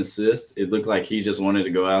 14 assists, it looked like he just wanted to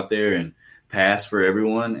go out there and pass for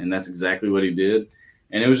everyone, and that's exactly what he did.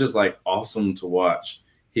 And it was just like awesome to watch.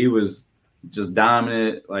 He was just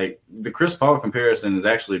dominant. Like the Chris Paul comparison is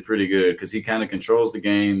actually pretty good because he kind of controls the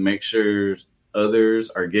game, makes sure others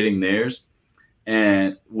are getting theirs.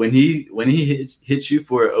 And when he hits you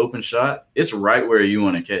for an open shot, it's right where you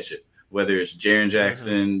want to catch it. Whether it's Jaren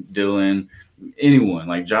Jackson, Dylan, anyone,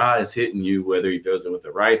 like Ja is hitting you, whether he throws it with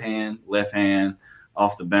the right hand, left hand,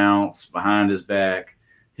 off the bounce, behind his back.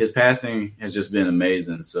 His passing has just been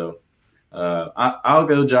amazing. So I'll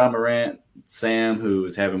go Ja Morant. Sam, who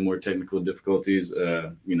is having more technical difficulties,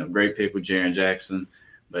 great pick with Jaren Jackson.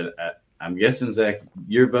 But I'm guessing, Zach,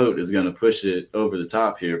 your vote is going to push it over the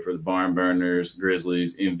top here for the Barn Burners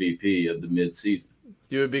Grizzlies MVP of the midseason.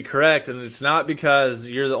 You would be correct, and it's not because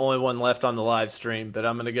you're the only one left on the live stream, but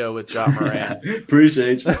I'm going to go with Ja Morant.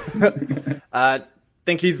 Appreciate you. I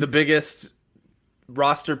think he's the biggest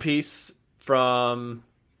roster piece from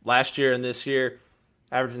last year and this year,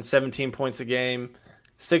 averaging 17 points a game,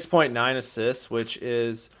 6.9 assists, which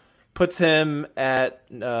puts him at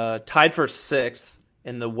tied for 6th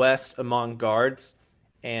in the West among guards,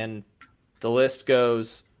 and the list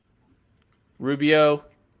goes Rubio,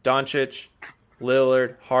 Doncic,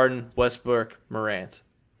 Lillard, Harden, Westbrook, Morant.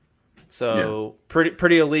 So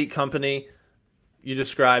pretty elite company. You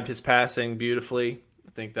described his passing beautifully. I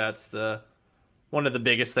think that's one of the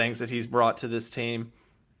biggest things that he's brought to this team,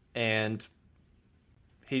 and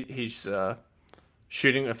he's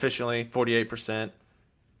shooting efficiently 48%.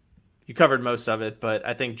 You covered most of it, but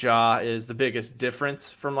I think Ja is the biggest difference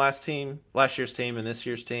from last year's team and this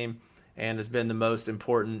year's team, and has been the most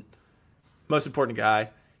important guy.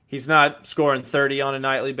 He's not scoring 30 on a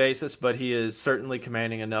nightly basis, but he is certainly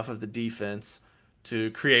commanding enough of the defense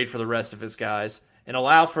to create for the rest of his guys and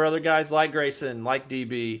allow for other guys like Grayson, like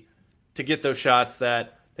DB, to get those shots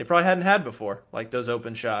that they probably hadn't had before, like those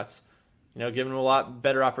open shots, giving them a lot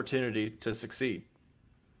better opportunity to succeed.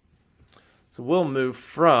 So we'll move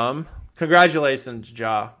from – congratulations,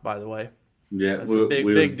 Ja, by the way. Yeah. That's a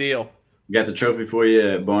big deal. We got the trophy for you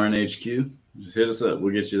at Barn HQ. Just hit us up.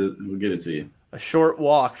 We'll get it to you. A short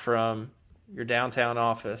walk from your downtown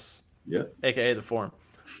office, a.k.a. the Forum.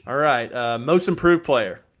 All right, most improved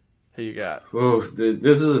player. Who you got? Oh,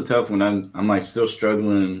 this is a tough one. I'm like still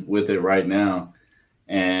struggling with it right now,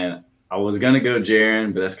 and I was gonna go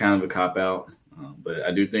Jaren, but that's kind of a cop out. But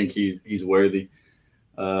I do think he's worthy.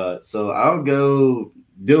 So I'll go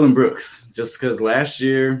Dylan Brooks, just because last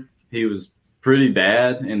year he was pretty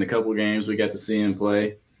bad in the couple games we got to see him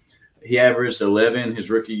play. He averaged 11 his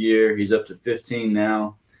rookie year. He's up to 15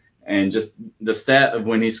 now. And just the stat of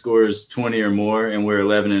when he scores 20 or more and we're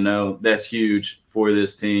 11-0, that's huge for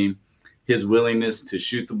this team. His willingness to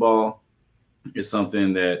shoot the ball is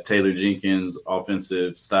something that Taylor Jenkins'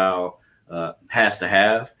 offensive style has to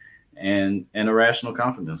have. And a rational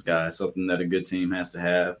confidence guy, something that a good team has to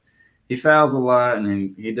have. He fouls a lot,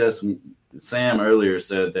 and he does some – Sam earlier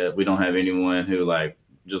said that we don't have anyone who,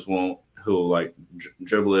 who'll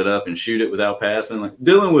dribble it up and shoot it without passing. Like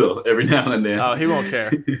Dylan will every now and then. Oh, he won't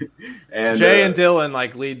care. And Jay and Dylan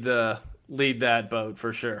lead that boat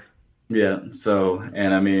for sure. Yeah. So,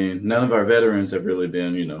 and I mean, none of our veterans have really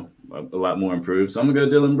been, a lot more improved. So I'm gonna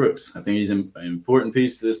go Dylan Brooks. I think he's an important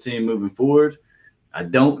piece to this team moving forward. I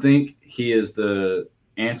don't think he is the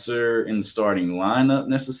answer in the starting lineup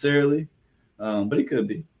necessarily, but he could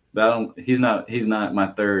be. But he's not my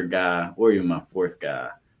third guy or even my fourth guy.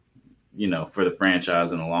 For the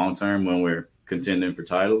franchise in the long term when we're contending for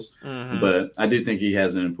titles. Mm-hmm. But I do think he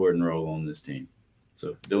has an important role on this team.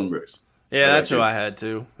 So, Dylan Brooks. Yeah, that's who I had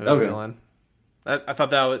too. Okay. Dylan. I thought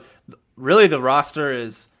that was really the roster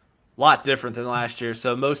is a lot different than last year.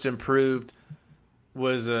 So, most improved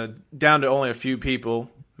was down to only a few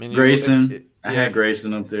people. I mean, Grayson. I had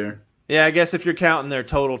Grayson up there. Yeah, I guess if you're counting their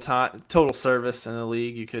total service in the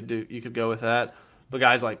league, you could go with that. But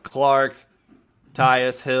guys like Clark,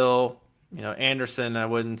 Tyus, Hill, Anderson, I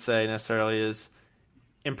wouldn't say necessarily is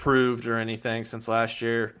improved or anything since last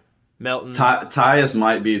year. Melton. Tyus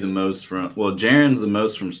might be the most Jaren's the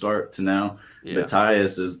most from start to now, but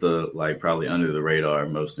Tyus is the probably under the radar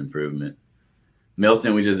most improvement.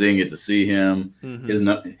 Melton, we just didn't get to see him.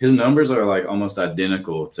 His numbers are like almost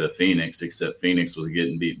identical to Phoenix, except Phoenix was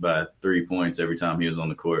getting beat by 3 points every time he was on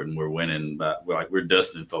the court, and we're winning by we're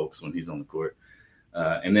dusting folks when he's on the court.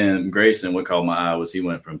 And then Grayson, what caught my eye was he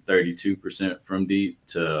went from 32% from deep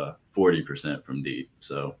to 40% from deep.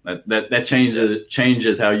 So that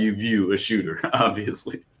changes how you view a shooter,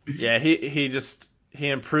 obviously. Yeah, he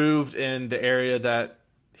improved in the area that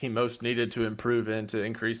he most needed to improve in to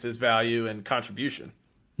increase his value and contribution.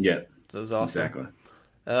 Yeah, so it was awesome. Exactly.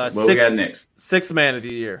 What we got next? Sixth man of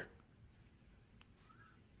the year.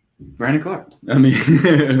 Brandon Clark. I mean,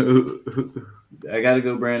 I got to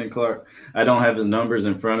go Brandon Clark. I don't have his numbers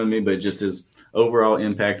in front of me, but just his overall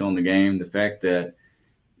impact on the game, the fact that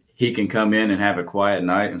he can come in and have a quiet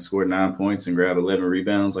night and score 9 points and grab 11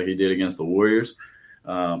 rebounds like he did against the Warriors,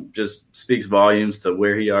 just speaks volumes to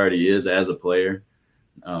where he already is as a player.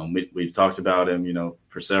 We've talked about him,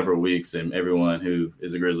 for several weeks, and everyone who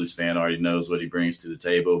is a Grizzlies fan already knows what he brings to the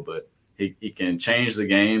table, but he can change the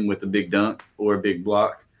game with a big dunk or a big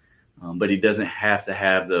block. But he doesn't have to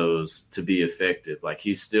have those to be effective. Like,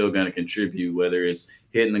 he's still going to contribute, whether it's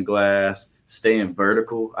hitting the glass, staying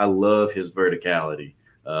vertical. I love his verticality.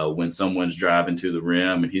 When someone's driving to the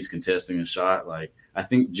rim and he's contesting a shot, like, I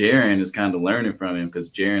think Jaren is kind of learning from him,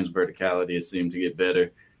 because Jaren's verticality has seemed to get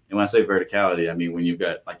better. And when I say verticality, I mean when you've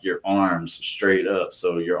got like your arms straight up.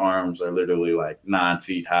 So your arms are literally like 9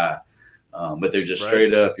 feet high, but they're just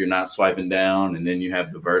straight up. You're not swiping down. And then you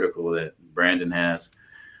have the vertical that Brandon has.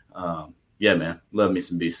 Yeah, man. Love me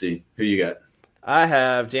some BC. Who you got? I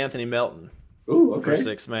have D'Anthony Melton. Ooh, okay. For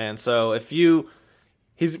sixth man. So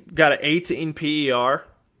he's got an 18 PER,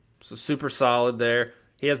 so super solid there.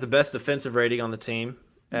 He has the best defensive rating on the team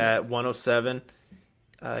at 107.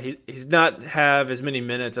 He's not have as many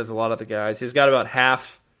minutes as a lot of the guys. He's got about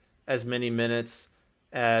half as many minutes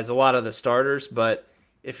as a lot of the starters, but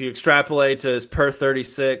if you extrapolate to his per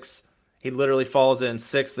 36, he literally falls in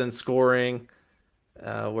sixth in scoring.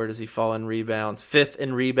 Where does he fall in rebounds? Fifth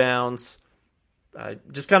in rebounds.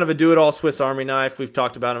 Just kind of a do-it-all Swiss Army knife. We've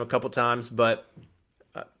talked about him a couple times, but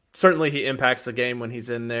certainly he impacts the game when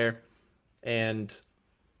he's in there. And,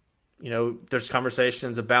 there's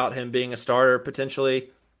conversations about him being a starter potentially,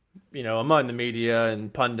 among the media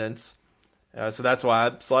and pundits. So that's why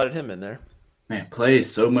I slotted him in there. Man,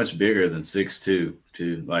 plays so much bigger than 6'2",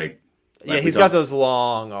 too. Yeah, he's got those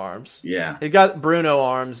long arms. Yeah. He got Bruno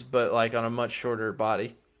arms, but on a much shorter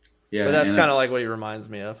body. Yeah. But that's kind of like what he reminds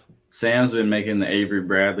me of. Sam's been making the Avery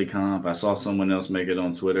Bradley comp. I saw someone else make it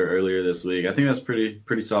on Twitter earlier this week. I think that's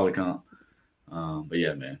pretty solid comp. But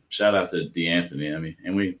yeah, man, shout out to D'Anthony. I mean,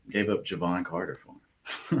 and we gave up Javon Carter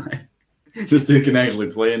for him. This dude can actually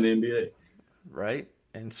play in the NBA. Right.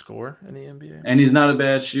 And score in the NBA. And he's not a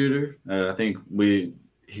bad shooter. I think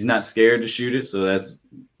he's not scared to shoot it. So that's,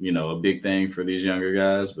 a big thing for these younger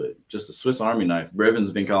guys, but just a Swiss Army knife.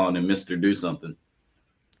 Brevin's been calling him Mr. Do Something.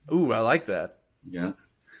 Ooh, I like that. Yeah.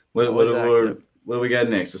 What do we got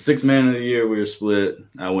next? The sixth man of the year, we were split.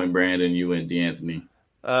 I went Brandon, you went D'Anthony.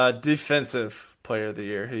 Defensive player of the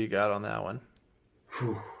year. Who you got on that one?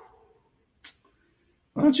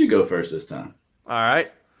 Why don't you go first this time? All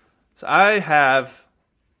right. So I have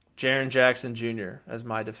Jaren Jackson Jr. as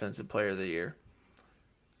my defensive player of the year.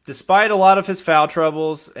 Despite a lot of his foul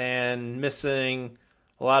troubles and missing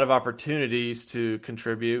a lot of opportunities to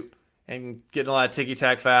contribute and getting a lot of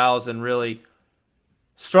ticky-tack fouls and really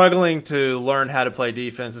struggling to learn how to play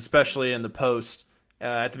defense, especially in the post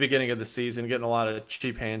at the beginning of the season, getting a lot of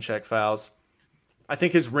cheap hand check fouls, I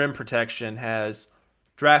think his rim protection has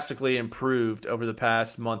drastically improved over the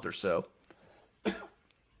past month or so.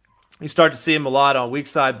 You start to see him a lot on weak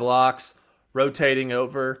side blocks, rotating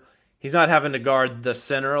over. He's not having to guard the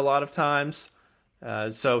center a lot of times,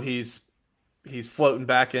 so he's floating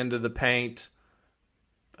back into the paint.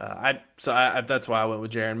 That's why I went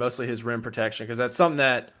with Jaren, mostly his rim protection, because that's something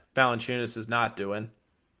that Valanciunas is not doing.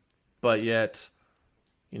 But yet,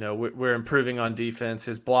 we're improving on defense.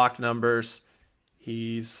 His block numbers, let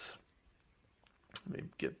me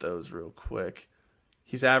get those real quick.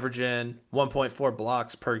 He's averaging 1.4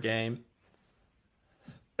 blocks per game.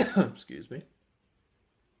 Excuse me.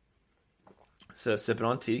 So sipping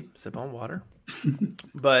on tea, sip on water.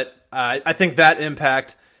 But I think that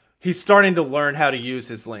impact, he's starting to learn how to use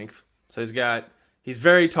his length. So he's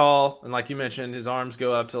very tall, and like you mentioned, his arms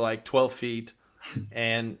go up to like 12 feet,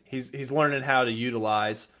 and he's learning how to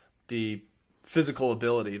utilize the physical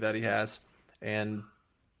ability that he has, and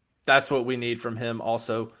that's what we need from him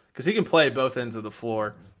also, because he can play both ends of the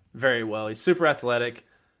floor very well. He's super athletic,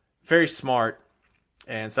 very smart,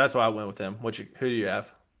 and so that's why I went with him. Who do you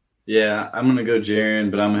have? Yeah, I'm going to go Jaren,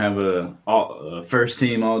 but I'm going to have a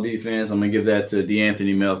first-team all-defense. I'm going to give that to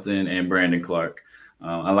DeAnthony Melton and Brandon Clark.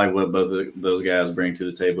 I like what both of those guys bring to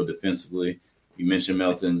the table defensively. You mentioned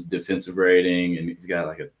Melton's defensive rating, and he's got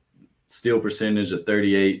like a steal percentage of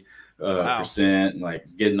 38%, like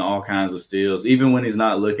getting all kinds of steals. Even when he's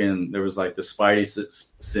not looking, there was like the Spidey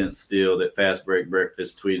sense steal that Fast Break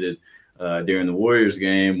Breakfast tweeted during the Warriors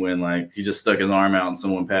game when like he just stuck his arm out and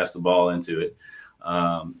someone passed the ball into it.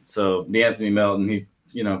 So DeAnthony Melton, he's,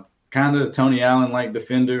 kind of Tony Allen-like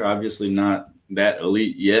defender, obviously not that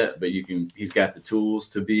elite yet, but he's got the tools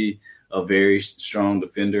to be a very strong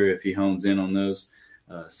defender if he hones in on those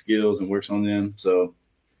skills and works on them. So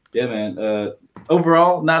yeah, man,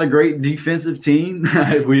 overall, not a great defensive team,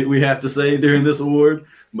 we have to say during this award,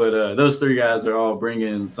 but those three guys are all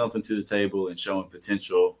bringing something to the table and showing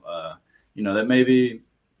potential, that maybe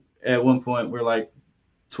at one point we're like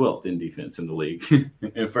 12th in defense in the league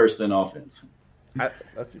and first in offense. I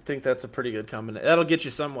think that's a pretty good combination. That'll get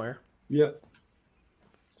you somewhere. Yep.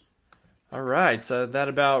 All right, so that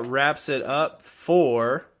about wraps it up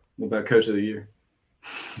for. What about Coach of the Year?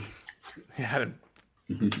 Yeah,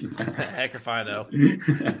 heck if I know.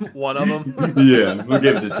 One of them. Yeah, we'll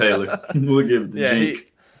give it to Taylor. We'll give it to Jake.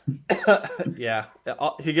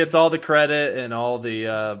 He gets all the credit and all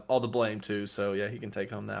the blame too. So yeah, he can take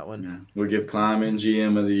home that one. Yeah. We'll give Kleiman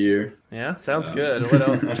GM of the Year. Yeah, sounds good. What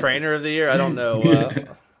else? Trainer of the Year? I don't know.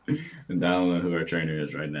 And I don't know who our trainer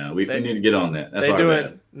is right now. We need to get on that. That's they our doing.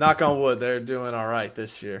 bad. Knock on wood, they're doing all right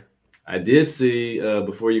this year. I did see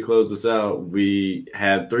before you close this out, we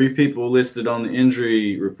had 3 people listed on the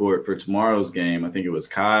injury report for tomorrow's game. I think it was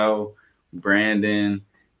Kyle, Brandon,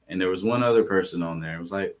 and there was one other person on there. It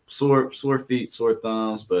was like sore feet, sore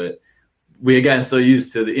thumbs, but we had gotten so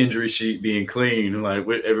used to the injury sheet being clean. Like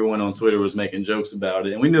everyone on Twitter was making jokes about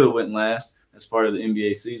it, and we knew it wouldn't last as part of the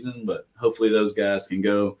NBA season. But hopefully those guys can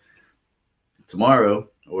go tomorrow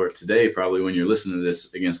or today, probably when you're listening to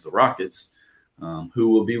this, against the Rockets, who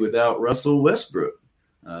will be without Russell Westbrook.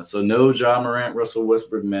 So no Ja Morant, Russell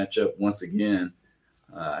Westbrook matchup once again.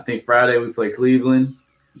 I think Friday we play Cleveland.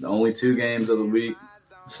 The only 2 games of the week.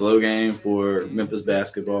 Slow game for Memphis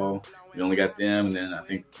basketball. We only got them, and then I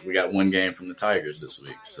think we got 1 game from the Tigers this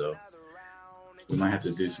week. So we might have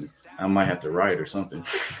to do some. I might have to write or something.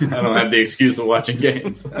 I don't have the excuse of watching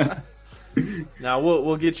games. Now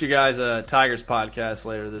we'll get you guys a Tigers podcast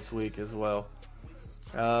later this week as well.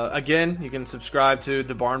 Again, you can subscribe to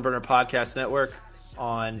the Barn Burner Podcast Network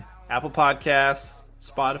on Apple Podcasts,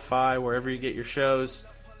 Spotify, wherever you get your shows.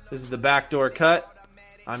 This is the Backdoor Cut.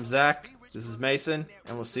 I'm Zach. This is Mason,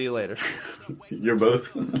 and we'll see you later. You're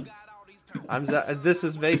both. I'm Zach. This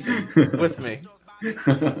is Mason with me.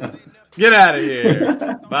 Get out of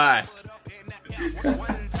here. Bye.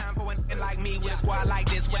 Like me with a squad like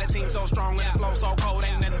this, with a team so strong and the flow so cold,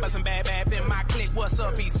 ain't nothing but some bad in my clique. What's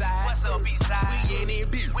up, Eastside? What's up, Eastside? We in it,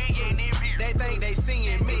 bitch. They think they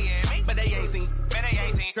seeing me, but they ain't seen.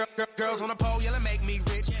 Girls on the pole, yelling make me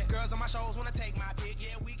rich. Girls on my shows wanna take my